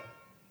job.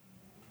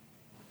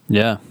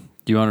 Yeah.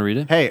 Do you want to read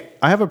it? Hey,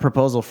 I have a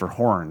proposal for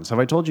horns. Have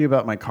I told you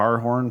about my car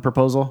horn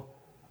proposal?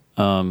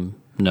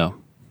 No.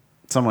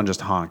 Someone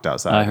just honked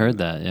outside. I heard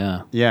that,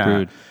 yeah. Yeah.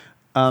 Rude.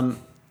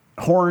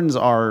 Horns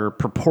are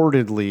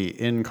purportedly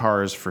in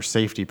cars for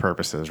safety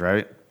purposes,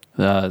 right?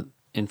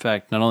 In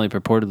fact, not only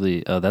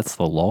purportedly, that's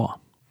the law.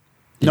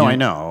 I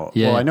know.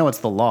 Yeah. Well, I know it's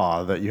the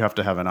law that you have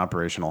to have an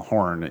operational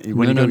horn.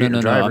 When you go get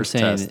your driver's I'm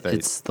saying test,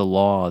 it's the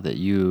law that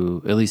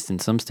you, at least in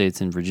some states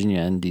in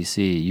Virginia and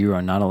D.C., you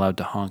are not allowed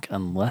to honk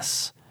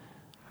unless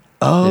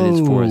it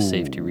is for a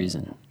safety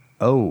reason.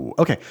 Oh,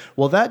 okay.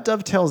 Well, that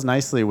dovetails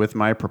nicely with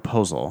my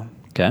proposal.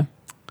 Okay.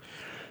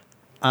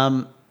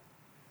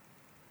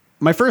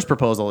 My first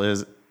proposal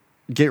is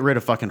get rid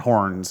of fucking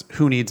horns.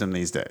 Who needs them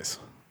these days?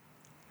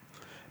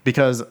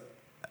 Because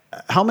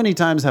how many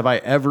times have I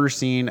ever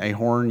seen a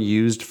horn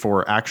used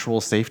for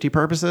actual safety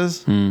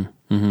purposes?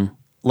 Mm-hmm.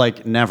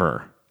 Like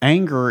never.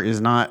 Anger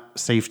is not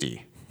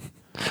safety.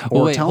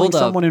 Or telling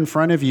someone in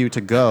front of you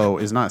to go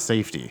is not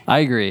safety. I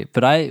agree.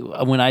 But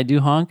when I do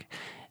honk,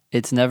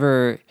 it's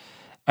never,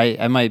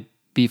 I might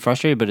be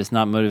frustrated, but it's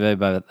not motivated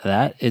by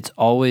that. It's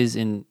always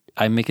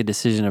I make a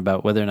decision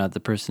about whether or not the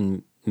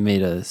person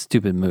made a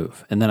stupid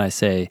move. And then I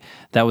say,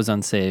 that was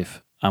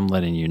unsafe. I'm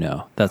letting you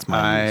know. That's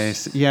my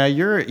Yeah,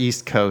 you're an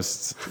East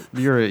Coast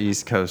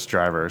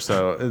driver,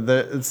 so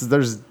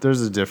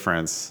there's a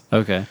difference.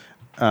 Okay.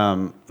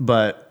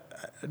 But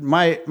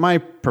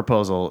my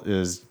proposal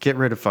is get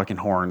rid of fucking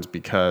horns,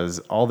 because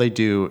all they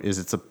do is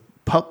it's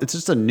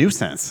just a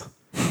nuisance.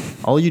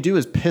 All you do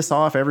is piss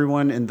off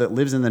everyone that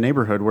lives in the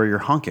neighborhood where you're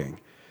honking.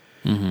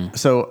 Mm-hmm.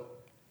 So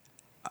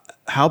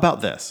how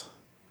about this?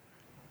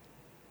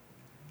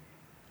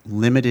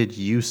 Limited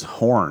use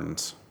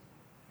horns,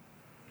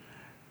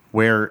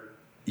 where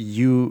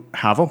you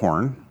have a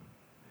horn,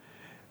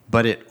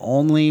 but it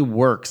only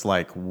works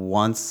like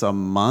once a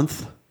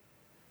month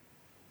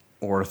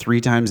or 3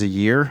 times a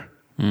year.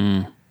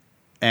 Mm.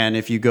 And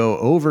if you go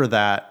over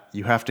that,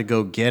 you have to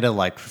go get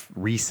a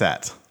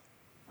reset.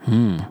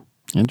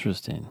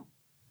 Interesting.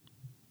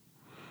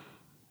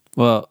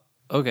 Well,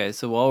 okay.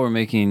 So while we're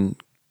making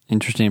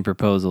interesting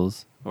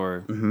proposals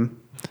or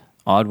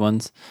odd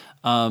ones,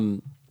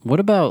 what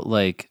about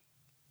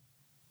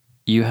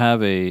you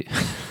have a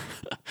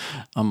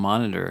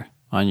monitor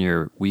on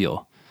your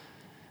wheel,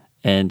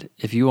 and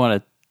if you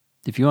want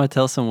to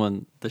tell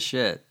someone the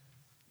shit,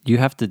 you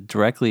have to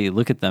directly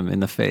look at them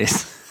in the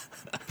face.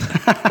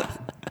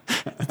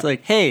 It's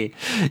like, hey,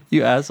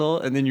 you asshole,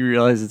 and then you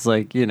realize it's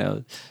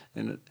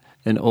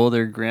an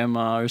older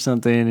grandma or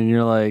something, and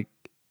you're like,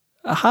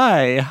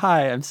 hi,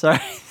 I'm sorry.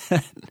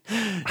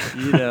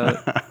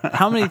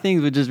 How many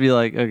things would just be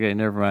like, okay,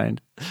 never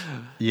mind.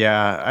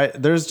 Yeah,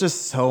 there's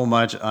just so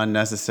much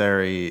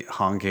unnecessary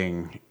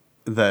honking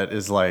that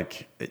is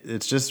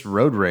it's just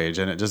road rage,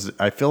 and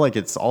I feel like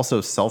it's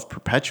also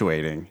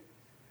self-perpetuating.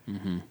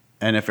 Mm-hmm.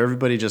 And if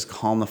everybody just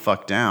calm the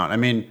fuck down, I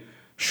mean,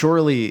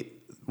 surely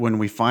when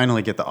we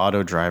finally get the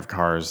auto drive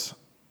cars,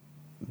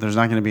 there's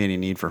not going to be any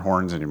need for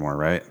horns anymore,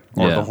 right?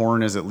 Or the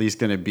horn is at least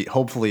going to be,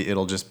 hopefully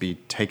it'll just be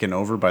taken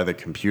over by the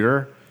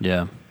computer.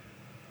 Yeah.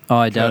 Oh,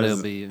 I doubt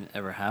it'll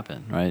ever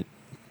happen, right?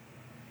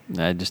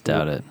 I just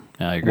doubt it.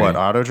 I agree. What,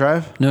 auto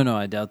drive? No,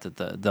 I doubt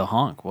that the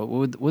honk. What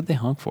would they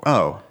honk for?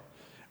 Oh.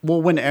 Well,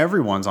 when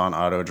everyone's on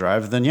auto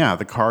drive, then yeah,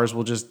 the cars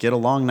will just get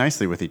along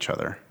nicely with each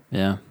other.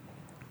 Yeah.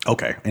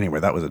 Okay. Anyway,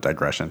 that was a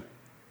digression.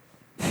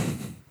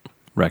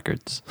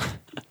 Records.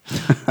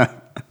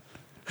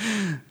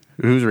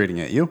 Who's reading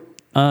it? You?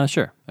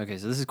 Sure. Okay,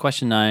 so this is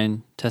question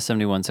 9, test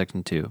 71,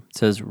 section 2. It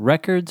says,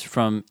 records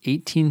from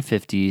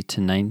 1850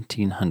 to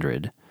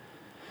 1900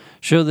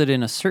 show that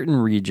in a certain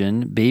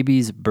region,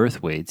 babies'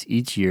 birth weights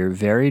each year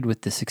varied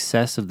with the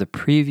success of the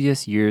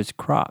previous year's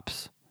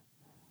crops.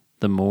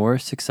 The more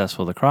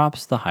successful the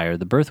crops, the higher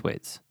the birth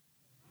weights.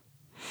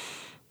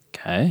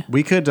 Okay.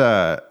 We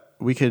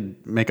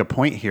could make a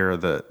point here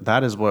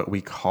that is what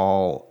we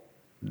call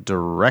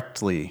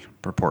directly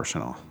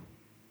proportional.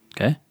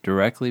 Okay.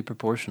 Directly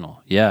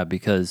proportional. Yeah,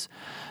 because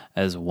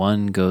as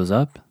one goes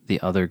up, the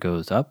other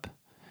goes up.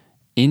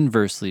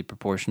 Inversely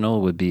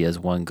proportional would be as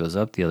one goes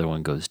up, the other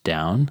one goes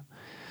down.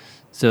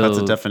 So That's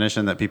a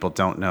definition that people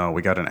don't know.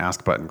 We got an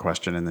ask button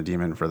question in the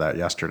Demon for that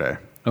yesterday.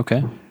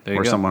 Okay. There you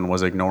Where go. someone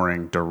was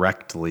ignoring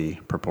directly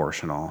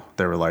proportional.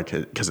 They were like,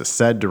 because it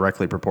said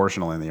directly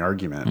proportional in the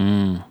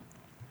argument.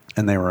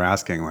 And they were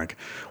asking like,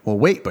 well,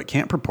 wait, but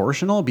can't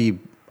proportional be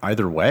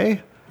either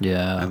way?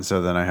 Yeah. And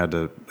so then I had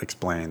to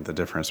explain the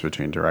difference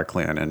between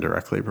directly and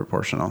indirectly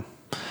proportional.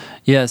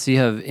 Yeah, so you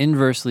have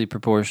inversely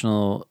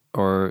proportional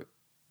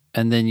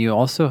and then you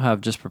also have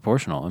just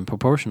proportional, and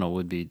proportional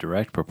would be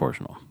direct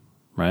proportional,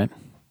 right?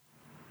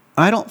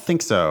 I don't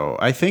think so.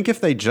 I think if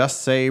they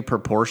just say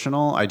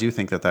proportional, I do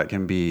think that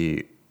can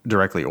be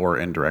directly or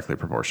indirectly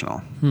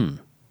proportional.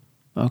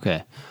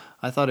 Okay.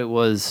 I thought it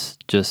was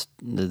just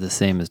the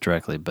same as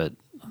directly, but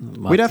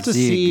We'd have to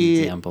see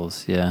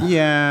examples. Yeah.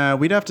 Yeah,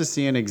 we'd have to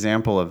see an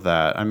example of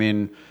that. I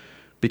mean,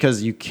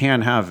 because you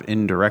can have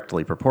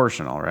indirectly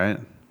proportional, right?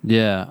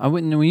 Yeah. I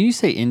wouldn't. When you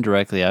say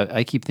indirectly,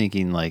 I keep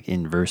thinking like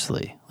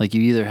inversely. Like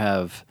you either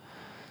have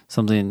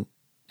something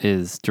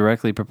is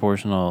directly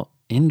proportional,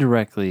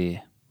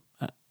 indirectly.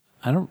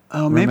 I don't.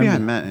 Oh, maybe I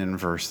meant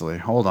inversely.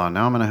 Hold on.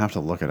 Now I'm going to have to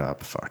look it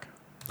up. Fuck.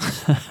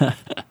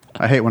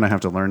 I hate when I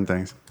have to learn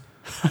things.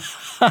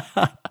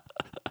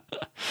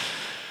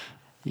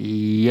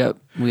 Yep,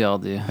 we all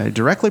do. A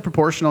directly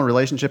proportional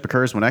relationship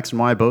occurs when X and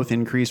Y both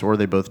increase or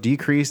they both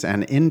decrease.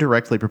 An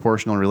indirectly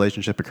proportional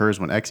relationship occurs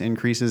when X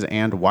increases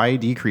and Y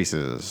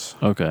decreases.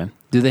 Okay.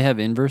 Do they have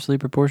inversely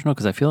proportional?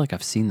 Because I feel like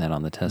I've seen that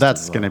on the test.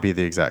 That's going to be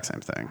the exact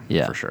same thing.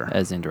 Yeah, for sure.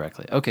 as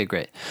indirectly. Okay,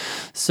 great.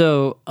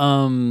 So,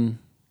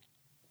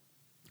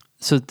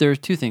 so there are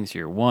two things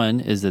here. One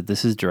is that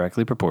this is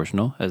directly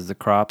proportional. As the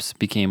crops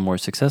became more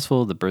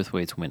successful, the birth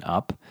weights went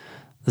up.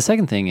 The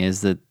second thing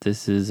is that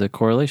this is a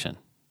correlation.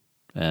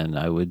 And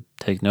I would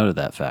take note of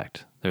that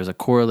fact. There's a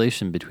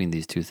correlation between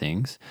these two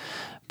things,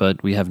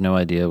 but we have no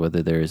idea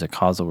whether there is a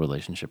causal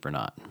relationship or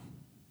not.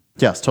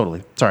 Yes,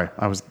 totally. Sorry,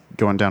 I was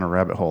going down a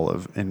rabbit hole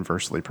of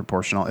inversely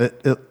proportional.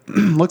 It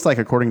looks like,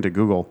 according to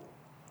Google,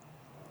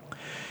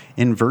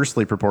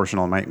 inversely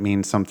proportional might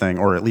mean something,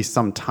 or at least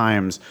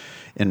sometimes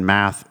in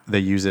math, they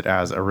use it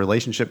as a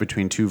relationship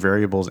between two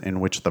variables in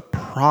which the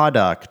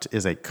product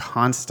is a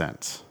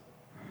constant.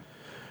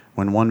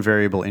 When one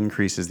variable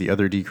increases, the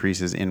other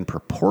decreases in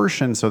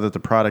proportion so that the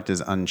product is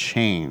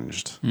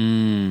unchanged.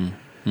 And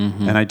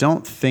I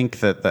don't think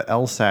that the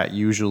LSAT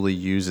usually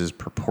uses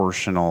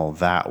proportional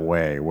that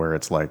way, where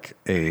it's like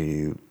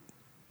I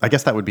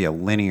guess that would be a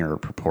linear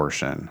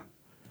proportion.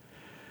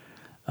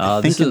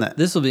 This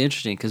will be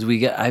interesting because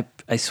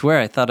I swear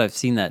I thought I've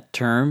seen that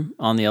term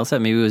on the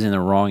LSAT. Maybe it was in the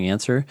wrong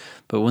answer,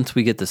 but once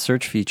we get the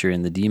search feature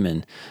in the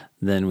Demon,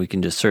 then we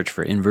can just search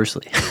for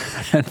inversely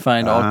and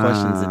find all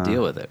questions that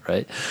deal with it,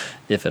 right?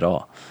 If at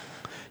all.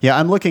 Yeah,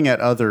 I'm looking at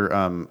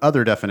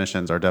other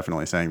definitions are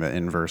definitely saying that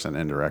inverse and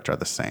indirect are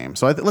the same.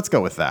 So let's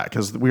go with that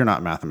because we're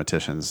not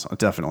mathematicians,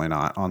 definitely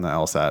not on the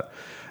LSAT.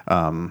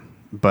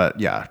 But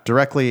yeah,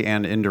 directly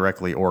and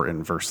indirectly or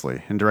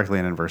inversely. Indirectly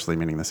and inversely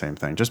meaning the same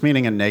thing, just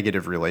meaning a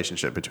negative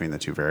relationship between the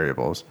two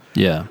variables.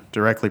 Yeah.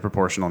 Directly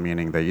proportional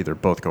meaning they either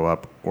both go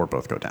up or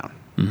both go down.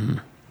 Mm-hmm.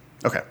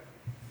 Okay.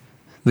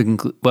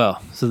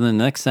 So the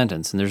next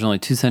sentence, and there's only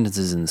two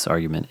sentences in this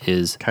argument,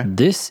 is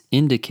This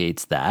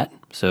indicates that.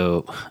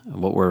 So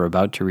what we're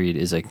about to read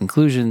is a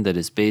conclusion that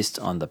is based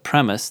on the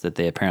premise that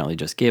they apparently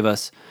just gave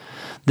us.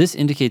 This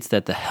indicates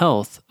that the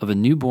health of a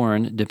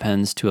newborn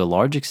depends to a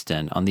large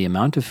extent on the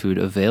amount of food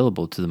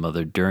available to the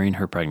mother during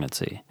her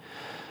pregnancy.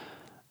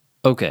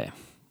 Okay.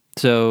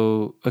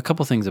 So a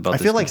couple things about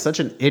this. I feel like such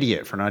an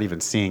idiot for not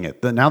even seeing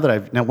it.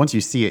 Now once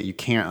you see it, you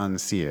can't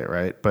unsee it,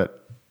 right? But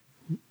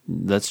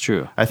that's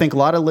true. I think a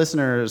lot of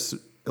listeners,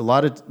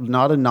 not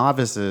a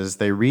novices,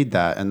 they read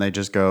that and they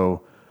just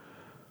go,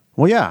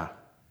 well, yeah,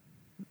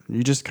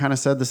 you just kind of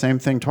said the same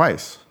thing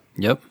twice.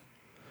 Yep.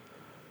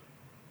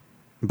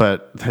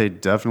 But they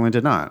definitely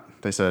did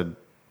not. They said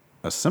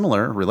a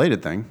similar,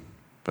 related thing,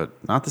 but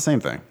not the same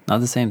thing. Not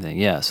the same thing,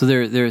 yeah. So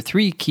there are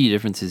three key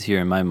differences here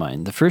in my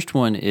mind. The first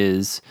one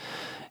is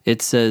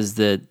it says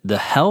that the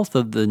health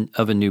of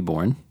a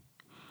newborn,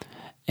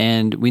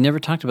 and we never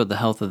talked about the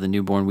health of the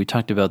newborn. We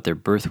talked about their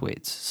birth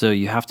weights. So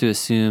you have to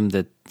assume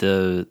that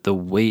the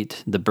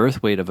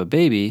birth weight of a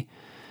baby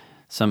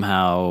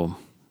somehow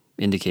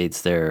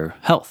indicates their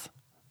health.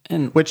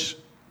 And which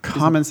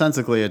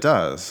commonsensically it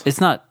does.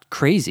 It's not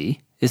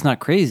crazy. It's not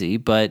crazy,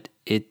 but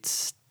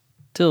it's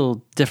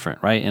still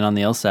different, right? And on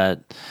the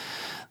LSAT,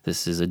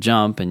 this is a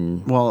jump,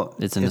 and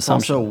it's an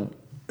assumption. Also,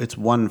 it's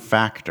one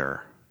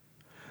factor.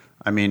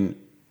 I mean,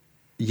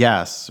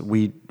 yes,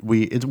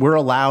 we're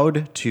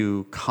allowed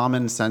to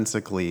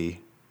commonsensically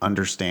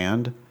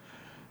understand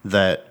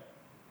that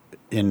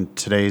in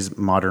today's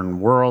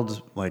modern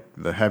world, like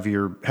the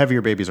heavier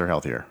babies are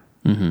healthier,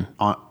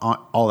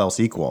 all else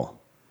equal.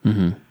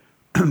 Mm-hmm.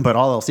 But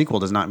all else equal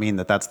does not mean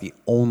that that's the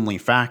only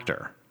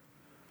factor.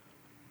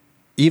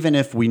 Even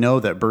if we know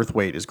that birth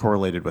weight is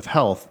correlated with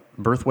health,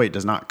 birth weight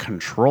does not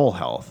control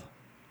health.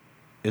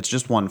 It's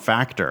just one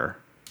factor.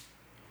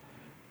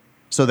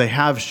 So they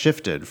have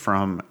shifted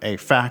from a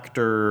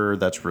factor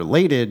that's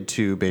related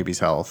to baby's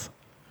health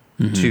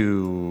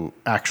to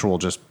actual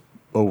just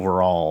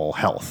overall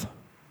health.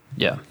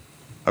 Yeah.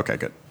 Okay,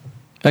 good.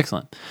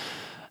 Excellent.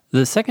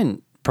 The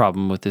second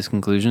problem with this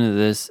conclusion is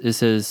this: it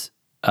says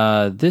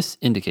this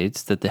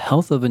indicates that the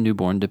health of a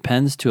newborn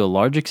depends to a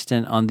large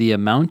extent on the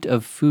amount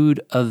of food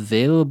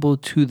available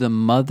to the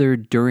mother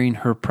during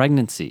her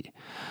pregnancy.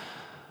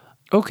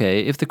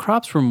 Okay, if the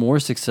crops were more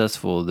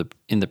successful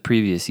in the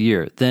previous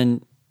year,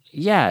 then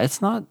yeah,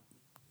 it's not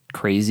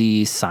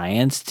crazy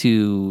science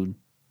to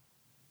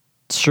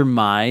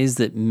surmise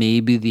that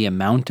maybe the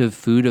amount of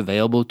food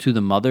available to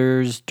the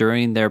mothers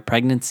during their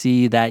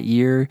pregnancy that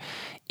year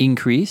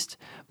increased,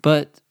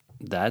 but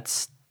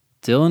that's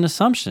still an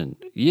assumption.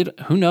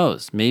 Who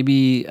knows?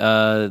 Maybe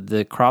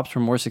the crops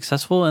were more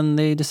successful and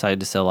they decided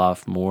to sell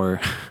off more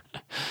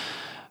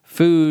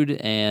food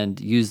and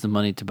use the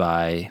money to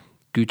buy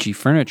Gucci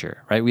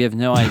furniture, right? We have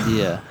no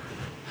idea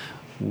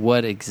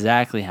what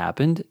exactly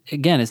happened.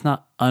 Again, it's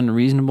not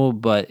unreasonable,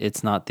 but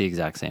it's not the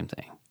exact same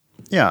thing.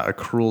 Yeah, a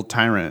cruel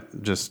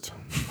tyrant just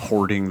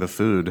hoarding the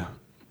food.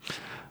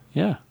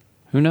 Yeah,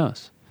 who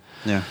knows?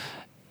 Yeah.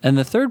 And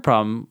the third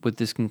problem with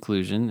this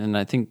conclusion, and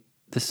I think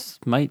this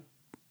might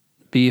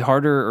be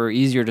harder or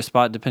easier to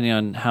spot depending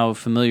on how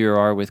familiar you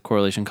are with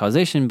correlation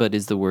causation, but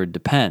is the word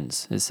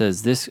depends. It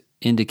says this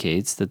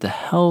indicates that the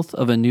health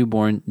of a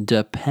newborn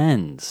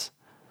depends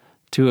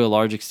to a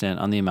large extent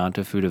on the amount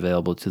of food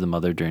available to the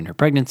mother during her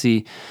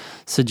pregnancy,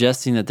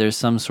 suggesting that there's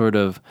some sort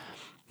of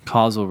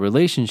causal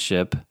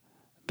relationship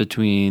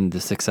between the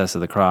success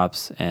of the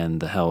crops and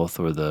the health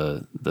or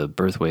the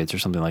birth weights or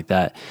something like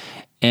that.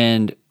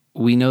 And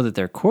we know that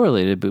they're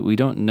correlated, but we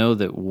don't know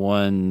that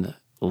one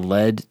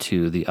led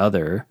to the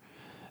other.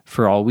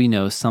 For all we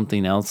know,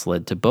 something else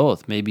led to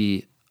both.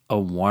 Maybe a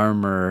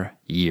warmer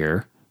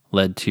year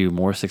led to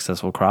more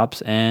successful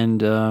crops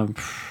and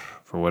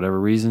for whatever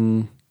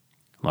reason,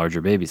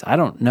 larger babies. I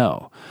don't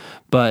know.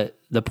 But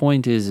the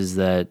point is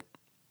that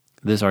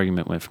this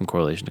argument went from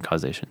correlation to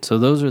causation. So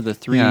those are the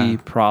three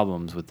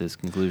problems with this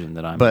conclusion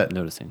that I'm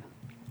noticing.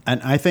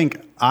 And I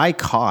think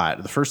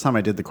the first time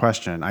I did the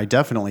question, I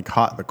definitely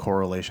caught the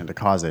correlation to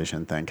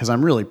causation thing because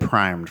I'm really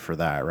primed for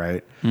that,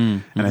 right?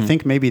 And I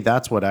think maybe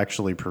that's what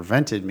actually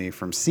prevented me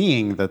from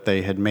seeing that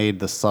they had made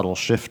the subtle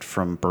shift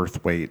from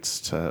birth weights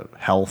to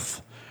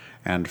health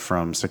and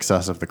from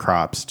success of the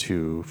crops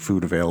to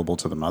food available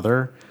to the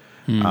mother.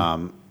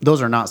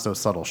 Those are not so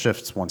subtle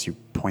shifts once you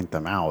point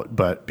them out.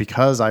 But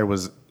because I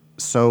was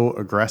so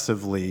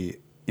aggressively,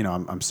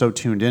 I'm so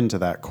tuned into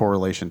that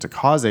correlation to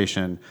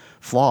causation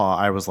flaw,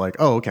 I was like,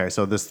 oh, okay,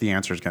 so the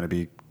answer is going to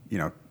be,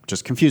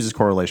 just confuses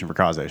correlation for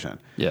causation.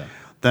 Yeah.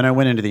 Then I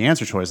went into the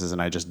answer choices and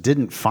I just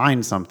didn't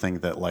find something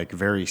that like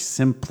very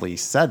simply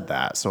said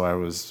that. So I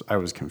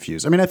was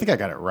confused. I mean, I think I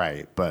got it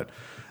right, but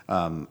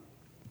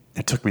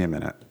it took me a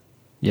minute.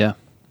 Yeah.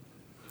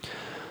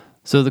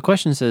 So the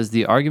question says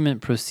the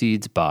argument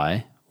proceeds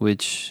by,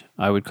 which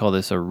I would call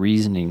this a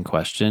reasoning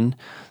question.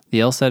 The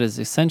LSAT is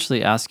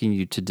essentially asking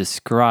you to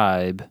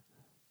describe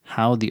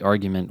how the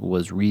argument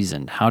was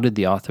reasoned. How did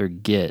the author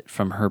get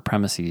from her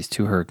premises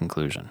to her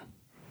conclusion?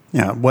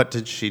 Yeah, what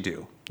did she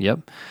do?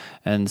 Yep.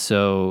 And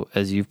so,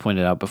 as you've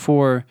pointed out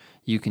before,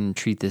 you can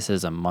treat this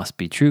as a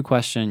must-be-true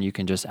question. You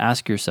can just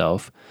ask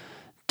yourself,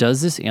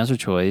 does this answer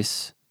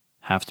choice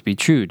have to be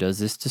true? Does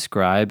this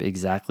describe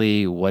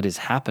exactly what is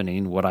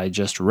happening, what I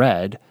just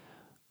read,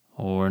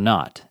 or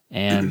not?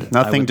 And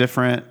nothing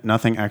different,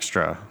 nothing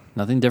extra.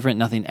 Nothing different,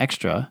 nothing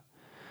extra,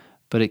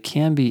 but it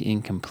can be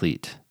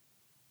incomplete.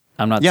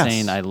 I'm not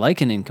saying I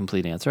like an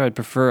incomplete answer. I'd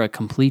prefer a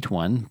complete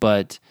one,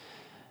 but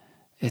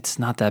it's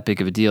not that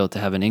big of a deal to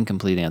have an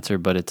incomplete answer,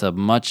 but it's a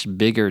much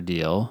bigger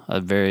deal,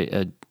 a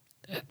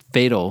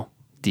fatal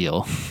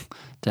deal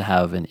to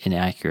have an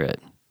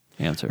inaccurate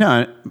answer.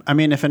 No, I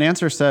mean, if an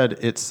answer said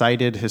it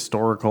cited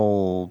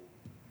historical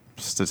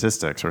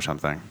statistics or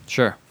something.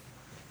 Sure.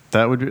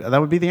 That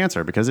would be the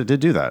answer because it did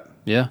do that.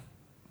 Yeah.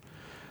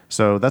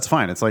 So that's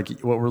fine. It's like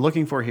what we're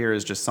looking for here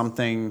is just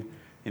something,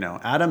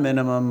 at a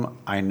minimum,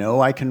 I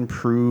know I can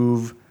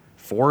prove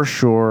for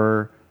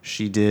sure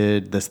she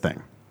did this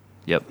thing.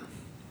 Yep.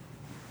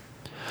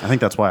 I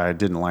think that's why I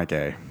didn't like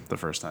A the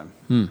first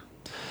time.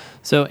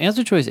 So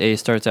answer choice A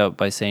starts out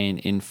by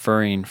saying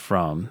inferring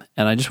from,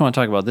 and I just want to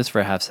talk about this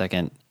for a half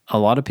second. A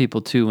lot of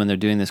people too, when they're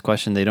doing this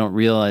question, they don't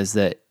realize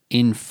that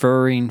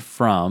inferring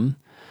from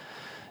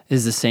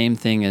is the same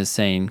thing as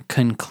saying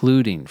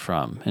concluding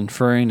from.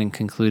 Inferring and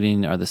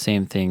concluding are the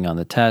same thing on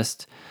the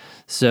test.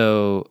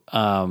 So,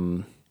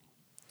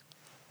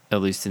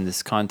 at least in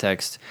this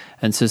context.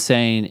 And so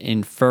saying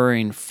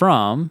inferring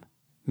from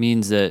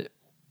means that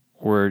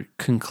we're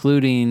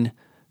concluding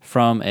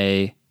from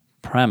a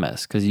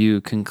premise because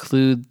you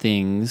conclude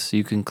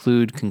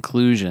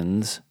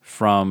conclusions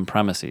from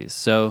premises.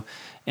 So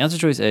answer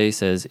choice A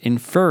says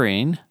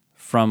inferring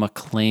from a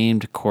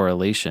claimed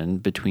correlation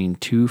between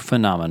two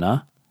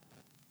phenomena.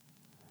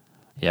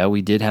 Yeah,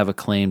 we did have a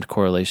claimed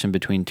correlation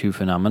between two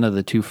phenomena.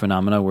 The two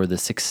phenomena were the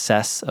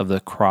success of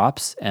the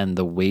crops and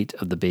the weight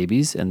of the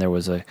babies, and there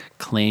was a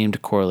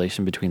claimed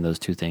correlation between those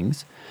two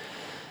things.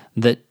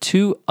 That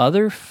two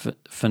other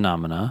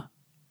phenomena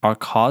are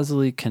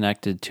causally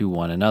connected to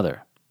one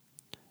another.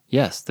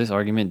 Yes, this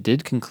argument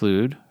did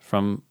conclude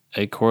from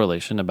a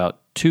correlation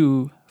about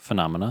two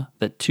phenomena,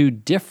 that two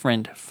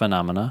different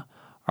phenomena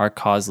are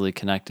causally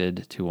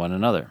connected to one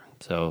another.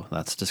 So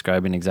that's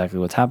describing exactly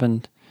what's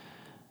happened.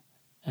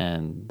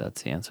 And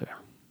that's the answer.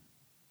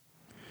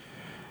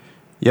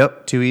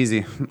 Yep, too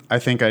easy. I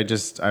think I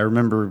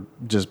remember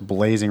just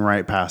blazing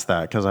right past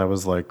that because I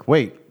was like,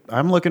 wait,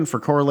 I'm looking for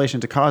correlation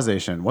to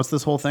causation. What's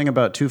this whole thing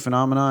about two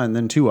phenomena and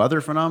then two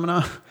other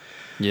phenomena?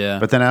 Yeah.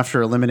 But then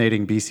after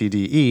eliminating B, C,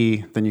 D,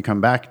 E, then you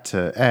come back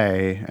to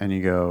A and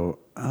you go,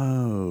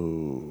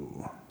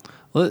 oh.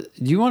 Well,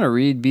 do you want to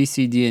read B,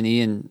 C, D, and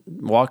E and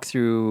walk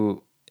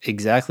through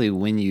exactly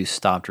when you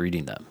stopped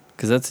reading them?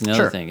 Because that's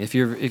another thing. If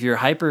you're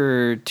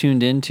hyper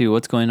tuned into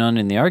what's going on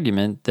in the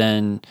argument,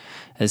 then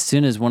as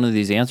soon as one of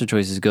these answer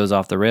choices goes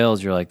off the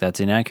rails, you're like,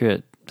 that's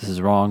inaccurate. This is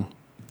wrong.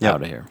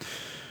 Out of here.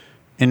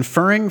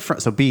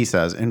 So B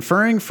says,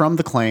 inferring from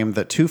the claim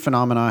that two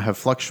phenomena have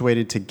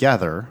fluctuated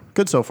together,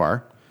 good so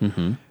far,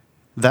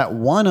 that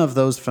one of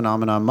those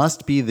phenomena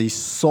must be the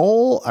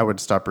sole, I would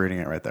stop reading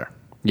it right there.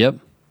 Yep.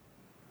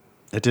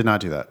 It did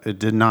not do that.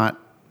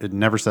 It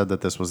never said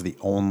that this was the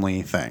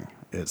only thing.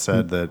 It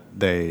said that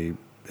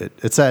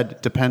it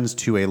said depends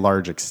to a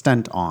large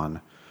extent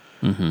on.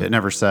 It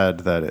never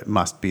said that it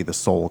must be the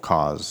sole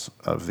cause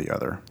of the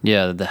other.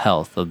 Yeah, the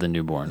health of the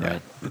newborn,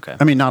 right? Okay.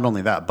 I mean, not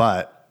only that,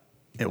 but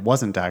it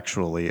wasn't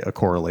actually a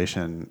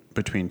correlation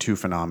between two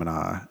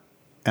phenomena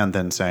and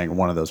then saying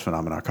one of those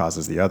phenomena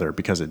causes the other,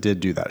 because it did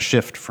do that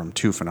shift from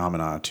two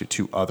phenomena to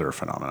two other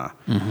phenomena.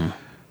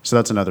 So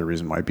that's another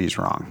reason why B is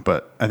wrong.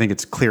 But I think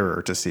it's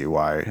clearer to see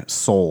why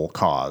sole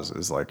cause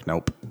is like,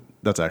 nope,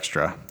 that's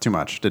extra. Too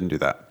much. Didn't do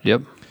that.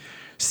 Yep.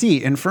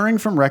 C, inferring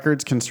from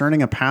records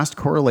concerning a past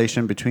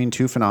correlation between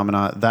two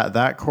phenomena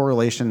that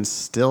correlation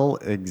still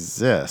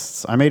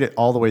exists. I made it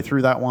all the way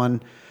through that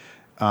one,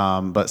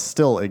 but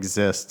still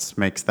exists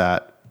makes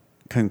that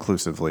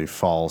conclusively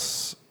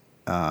false.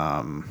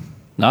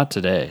 Not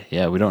today.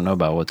 Yeah, we don't know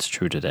about what's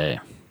true today.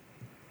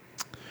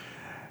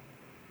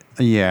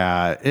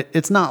 Yeah,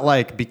 it's not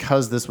like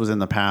because this was in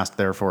the past,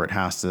 therefore it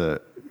has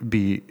to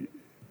be.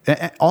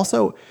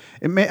 Also,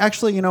 it may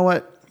actually, you know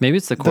what? Maybe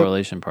it's the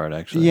correlation part,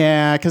 actually.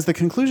 Yeah, because the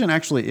conclusion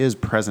actually is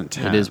present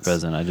tense. It is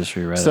present. I just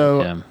reread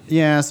so, it.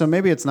 Yeah, so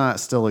maybe it's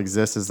not still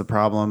exists is the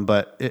problem,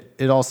 but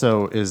it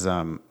also is,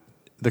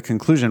 the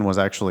conclusion was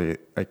actually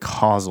a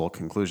causal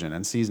conclusion,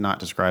 and C's not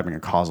describing a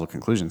causal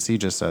conclusion. C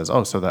just says,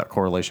 oh, so that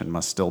correlation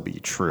must still be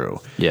true.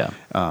 Yeah.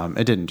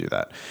 It didn't do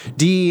that.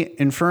 D,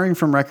 inferring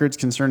from records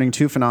concerning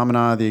two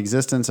phenomena the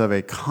existence of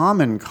a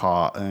common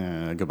cause.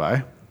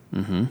 Goodbye.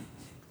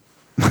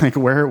 Like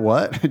where,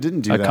 what? It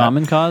didn't do that. A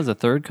common cause, a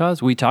third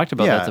cause? We talked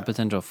about that's a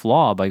potential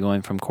flaw by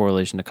going from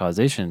correlation to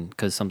causation,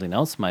 because something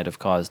else might have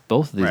caused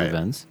both of these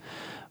events.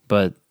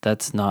 But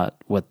that's not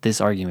what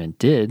this argument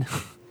did.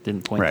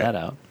 Didn't point that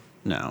out.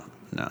 No.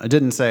 It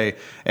didn't say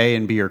A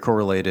and B are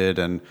correlated,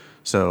 and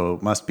so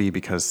must be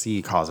because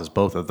C causes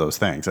both of those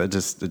things. It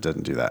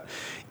doesn't do that.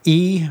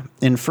 E,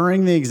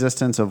 inferring the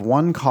existence of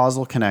one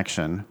causal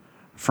connection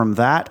from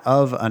that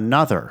of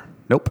another.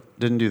 Nope,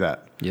 didn't do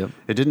that. Yep.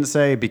 It didn't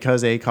say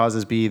because A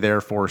causes B,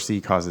 therefore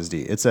C causes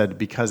D. It said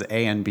because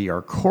A and B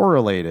are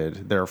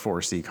correlated,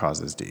 therefore C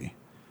causes D.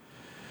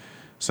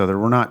 So there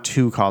were not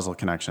two causal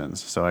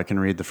connections. So I can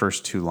read the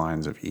first two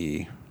lines of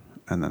E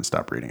and then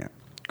stop reading it.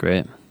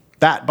 Great.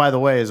 That, by the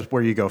way, is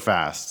where you go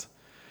fast.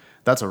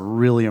 That's a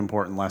really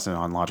important lesson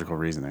on logical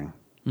reasoning.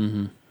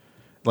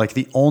 Like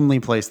the only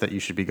place that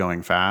you should be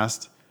going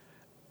fast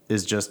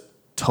is just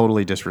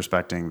totally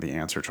disrespecting the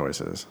answer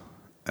choices.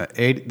 They're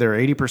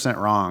 80%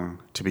 wrong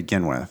to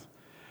begin with.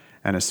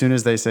 And as soon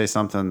as they say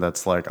something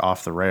that's like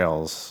off the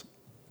rails,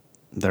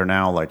 they're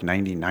now like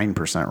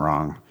 99%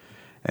 wrong.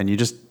 And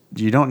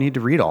you don't need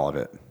to read all of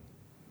it.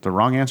 The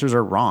wrong answers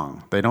are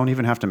wrong. They don't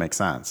even have to make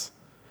sense.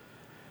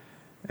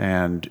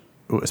 And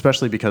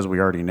especially because we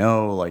already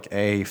know like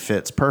A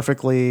fits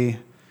perfectly,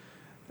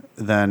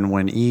 then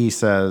when E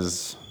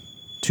says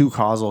two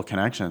causal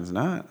connections,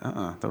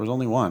 there was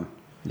only one.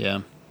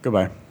 Yeah.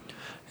 Goodbye.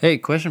 Hey,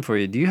 question for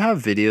you. Do you have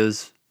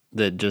videos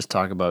that just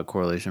talk about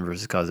correlation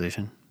versus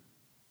causation?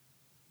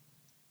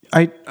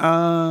 I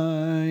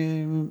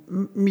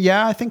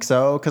think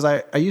so, because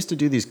I used to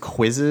do these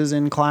quizzes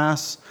in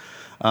class.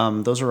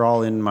 Those are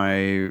all in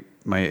my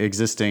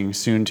existing,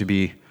 soon to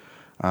be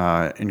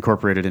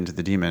incorporated into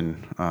the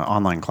Demon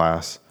online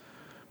class.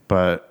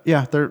 But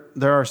yeah, there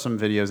are some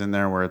videos in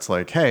there where it's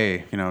like,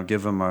 hey,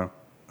 give them a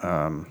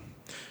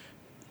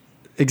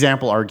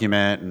example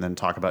argument, and then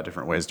talk about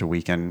different ways to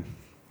weaken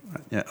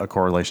a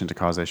correlation to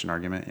causation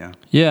argument.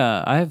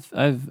 Yeah, I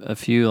have a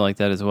few like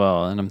that as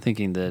well, and I'm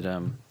thinking that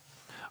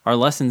our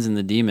lessons in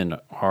the Demon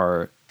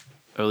are, or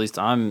at least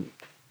I'm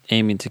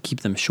aiming to keep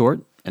them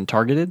short and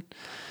targeted.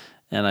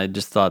 And I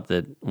just thought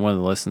that one of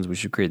the lessons we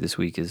should create this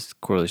week is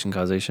correlation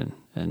causation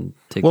and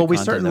take. Well, the we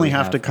content certainly that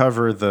have to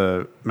cover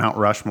the Mount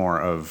Rushmore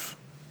of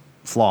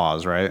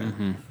flaws, right?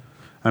 Mm-hmm.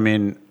 I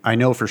mean, I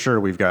know for sure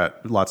we've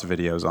got lots of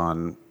videos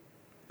on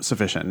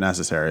sufficient and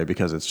necessary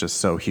because it's just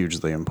so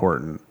hugely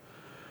important.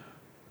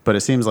 But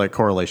it seems like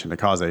correlation to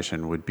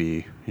causation would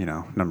be,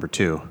 number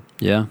 2.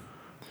 Yeah.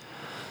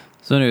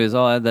 So anyways,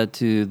 I'll add that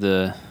to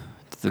the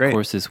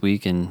course this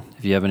week, and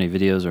if you have any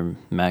videos or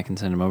Matt can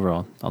send them over,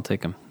 I'll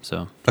take them.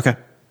 So Okay.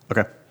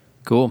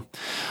 Cool.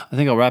 I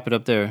think I'll wrap it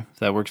up there if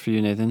that works for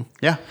you, Nathan.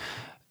 Yeah.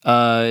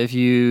 If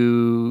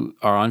you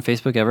are on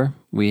Facebook ever,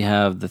 we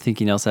have the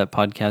Thinking LSAT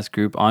podcast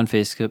group on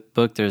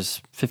Facebook.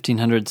 There's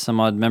 1,500 some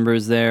odd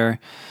members there.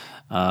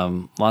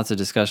 Lots of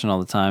discussion all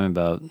the time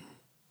about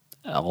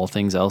all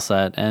things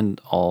LSAT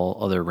and all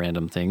other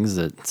random things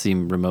that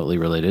seem remotely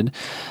related.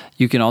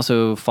 You can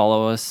also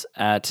follow us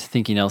at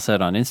Thinking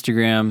LSAT on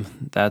Instagram.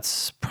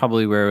 That's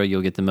probably where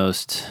you'll get the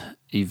most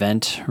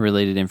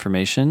event-related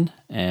information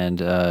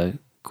and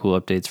cool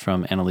updates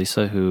from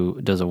Annalisa, who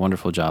does a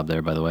wonderful job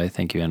there, by the way.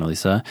 Thank you,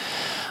 Annalisa.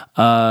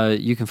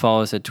 You can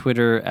follow us at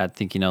Twitter at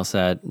Thinking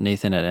LSAT,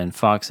 Nathan at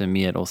NFox, and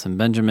me at Olson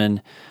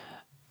Benjamin.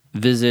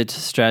 Visit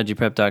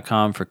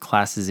strategyprep.com for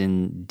classes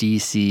in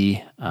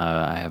DC.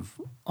 I have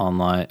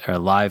online or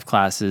live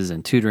classes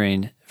and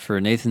tutoring.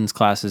 For Nathan's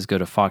classes, go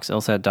to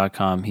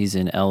foxlsat.com. He's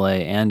in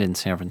LA and in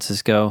San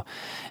Francisco.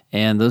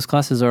 And those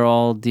classes are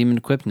all Demon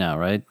equipped now,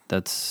 right?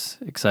 That's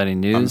exciting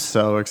news. I'm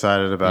so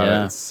excited about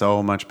it. It's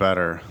so much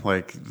better.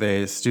 Like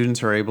the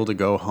students are able to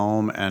go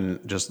home and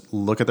just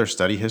look at their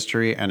study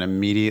history and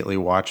immediately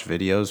watch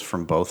videos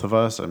from both of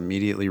us,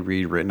 immediately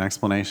read written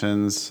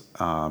explanations.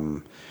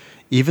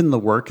 Even the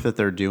work that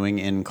they're doing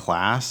in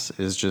class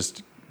is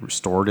just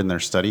stored in their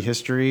study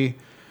history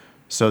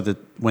so that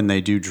when they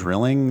do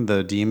drilling,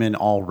 the Demon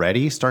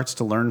already starts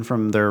to learn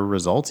from their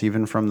results,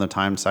 even from the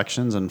timed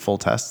sections and full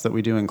tests that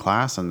we do in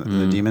class. And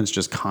the Demon's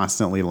just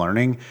constantly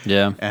learning.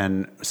 Yeah.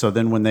 And so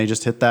then when they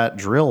just hit that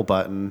drill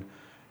button,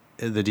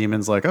 the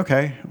Demon's like,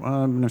 okay, well,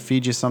 I'm going to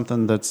feed you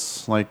something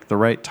that's like the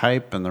right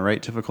type and the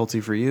right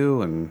difficulty for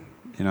you. And,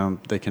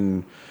 they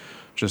can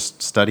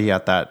just study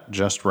at that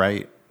just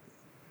right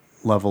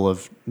level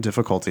of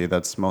difficulty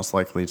that's most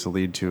likely to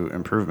lead to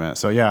improvement.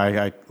 So yeah,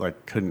 I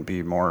couldn't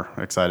be more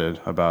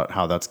excited about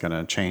how that's going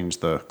to change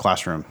the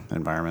classroom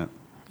environment.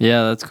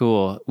 Yeah, that's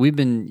cool. We've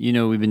been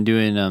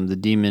doing the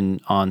Demon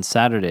on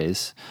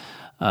Saturdays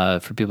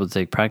for people to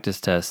take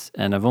practice tests,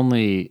 and I've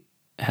only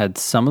had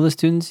some of the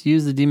students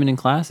use the Demon in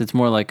class. It's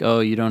more like, oh,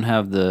 you don't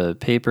have the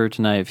paper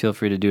tonight, feel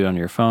free to do it on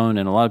your phone.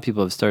 And a lot of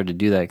people have started to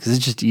do that because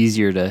it's just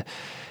easier to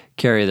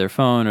carry their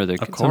phone or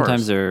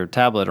sometimes their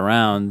tablet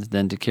around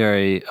than to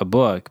carry a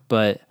book.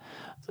 But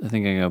I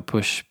think I'm going to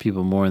push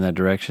people more in that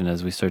direction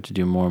as we start to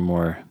do more and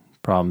more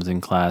problems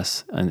in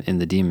class and in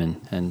the Demon,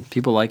 and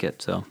people like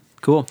it. So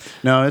cool.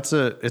 No, it's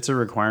a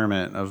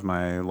requirement of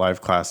my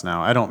live class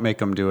now. I don't make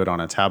them do it on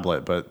a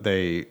tablet, but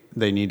they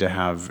need to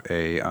have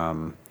a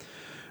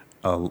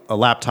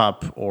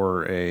laptop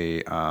or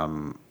a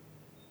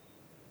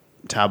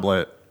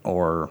tablet.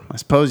 Or I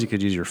suppose you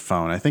could use your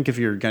phone. I think if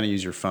you're going to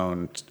use your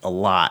phone a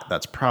lot,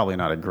 that's probably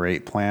not a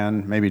great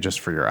plan, maybe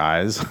just for your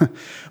eyes.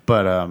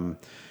 But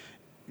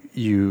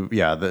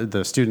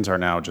the students are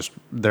now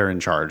they're in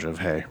charge of,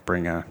 hey,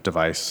 bring a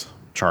device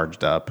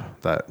charged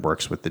up that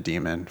works with the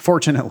Demon.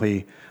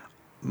 Fortunately,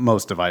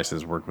 most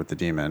devices work with the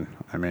Demon.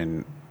 I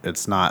mean,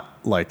 it's not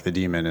like the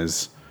Demon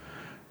is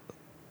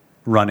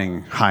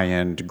running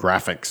high-end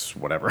graphics,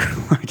 whatever.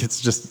 Like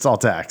it's all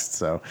text.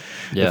 So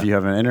if you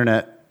have an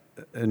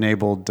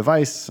internet-enabled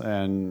device,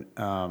 and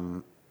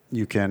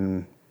you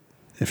can,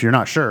 if you're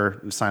not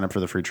sure, sign up for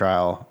the free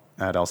trial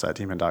at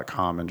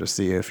lsatdemon.com and just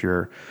see if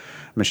your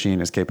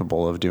machine is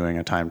capable of doing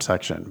a timed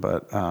section.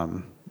 But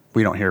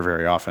we don't hear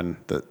very often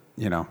that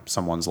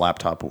someone's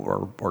laptop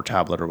or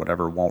tablet or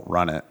whatever won't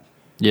run it.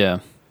 Yeah.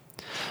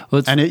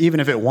 Well, even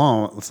if it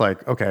won't, it's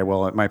like, okay,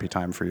 well, it might be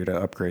time for you to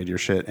upgrade your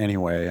shit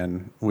anyway,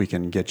 and we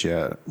can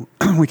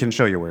we can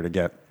show you where to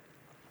get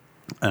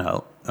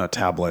a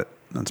tablet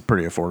that's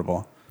pretty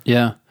affordable.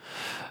 Yeah.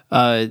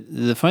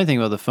 The funny thing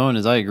about the phone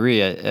is I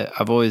agree.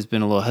 I've always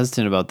been a little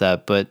hesitant about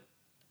that, but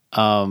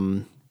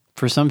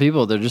for some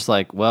people, they're just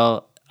like,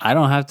 well, I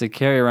don't have to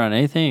carry around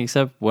anything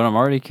except what I'm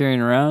already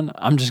carrying around.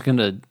 I'm just going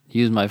to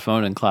use my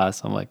phone in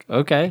class. I'm like,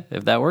 okay,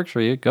 if that works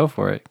for you, go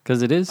for it.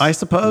 Because it is, I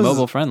suppose,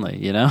 mobile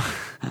friendly,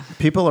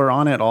 People are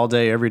on it all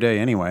day, every day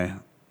anyway.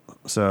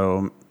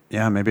 So,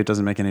 yeah, maybe it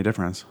doesn't make any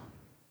difference.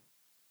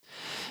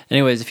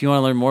 Anyways, if you want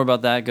to learn more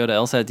about that, go to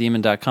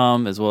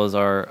lsatdemon.com as well as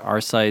our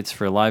sites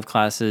for live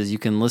classes. You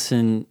can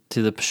listen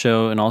to the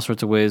show in all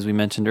sorts of ways we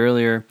mentioned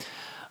earlier.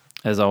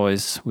 As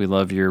always, we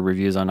love your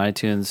reviews on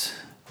iTunes,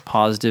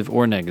 positive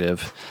or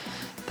negative.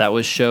 That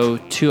was show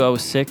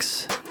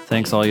 206.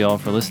 Thanks all y'all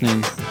for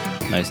listening.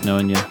 Nice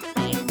knowing you.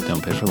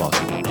 Don't pay for law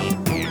school.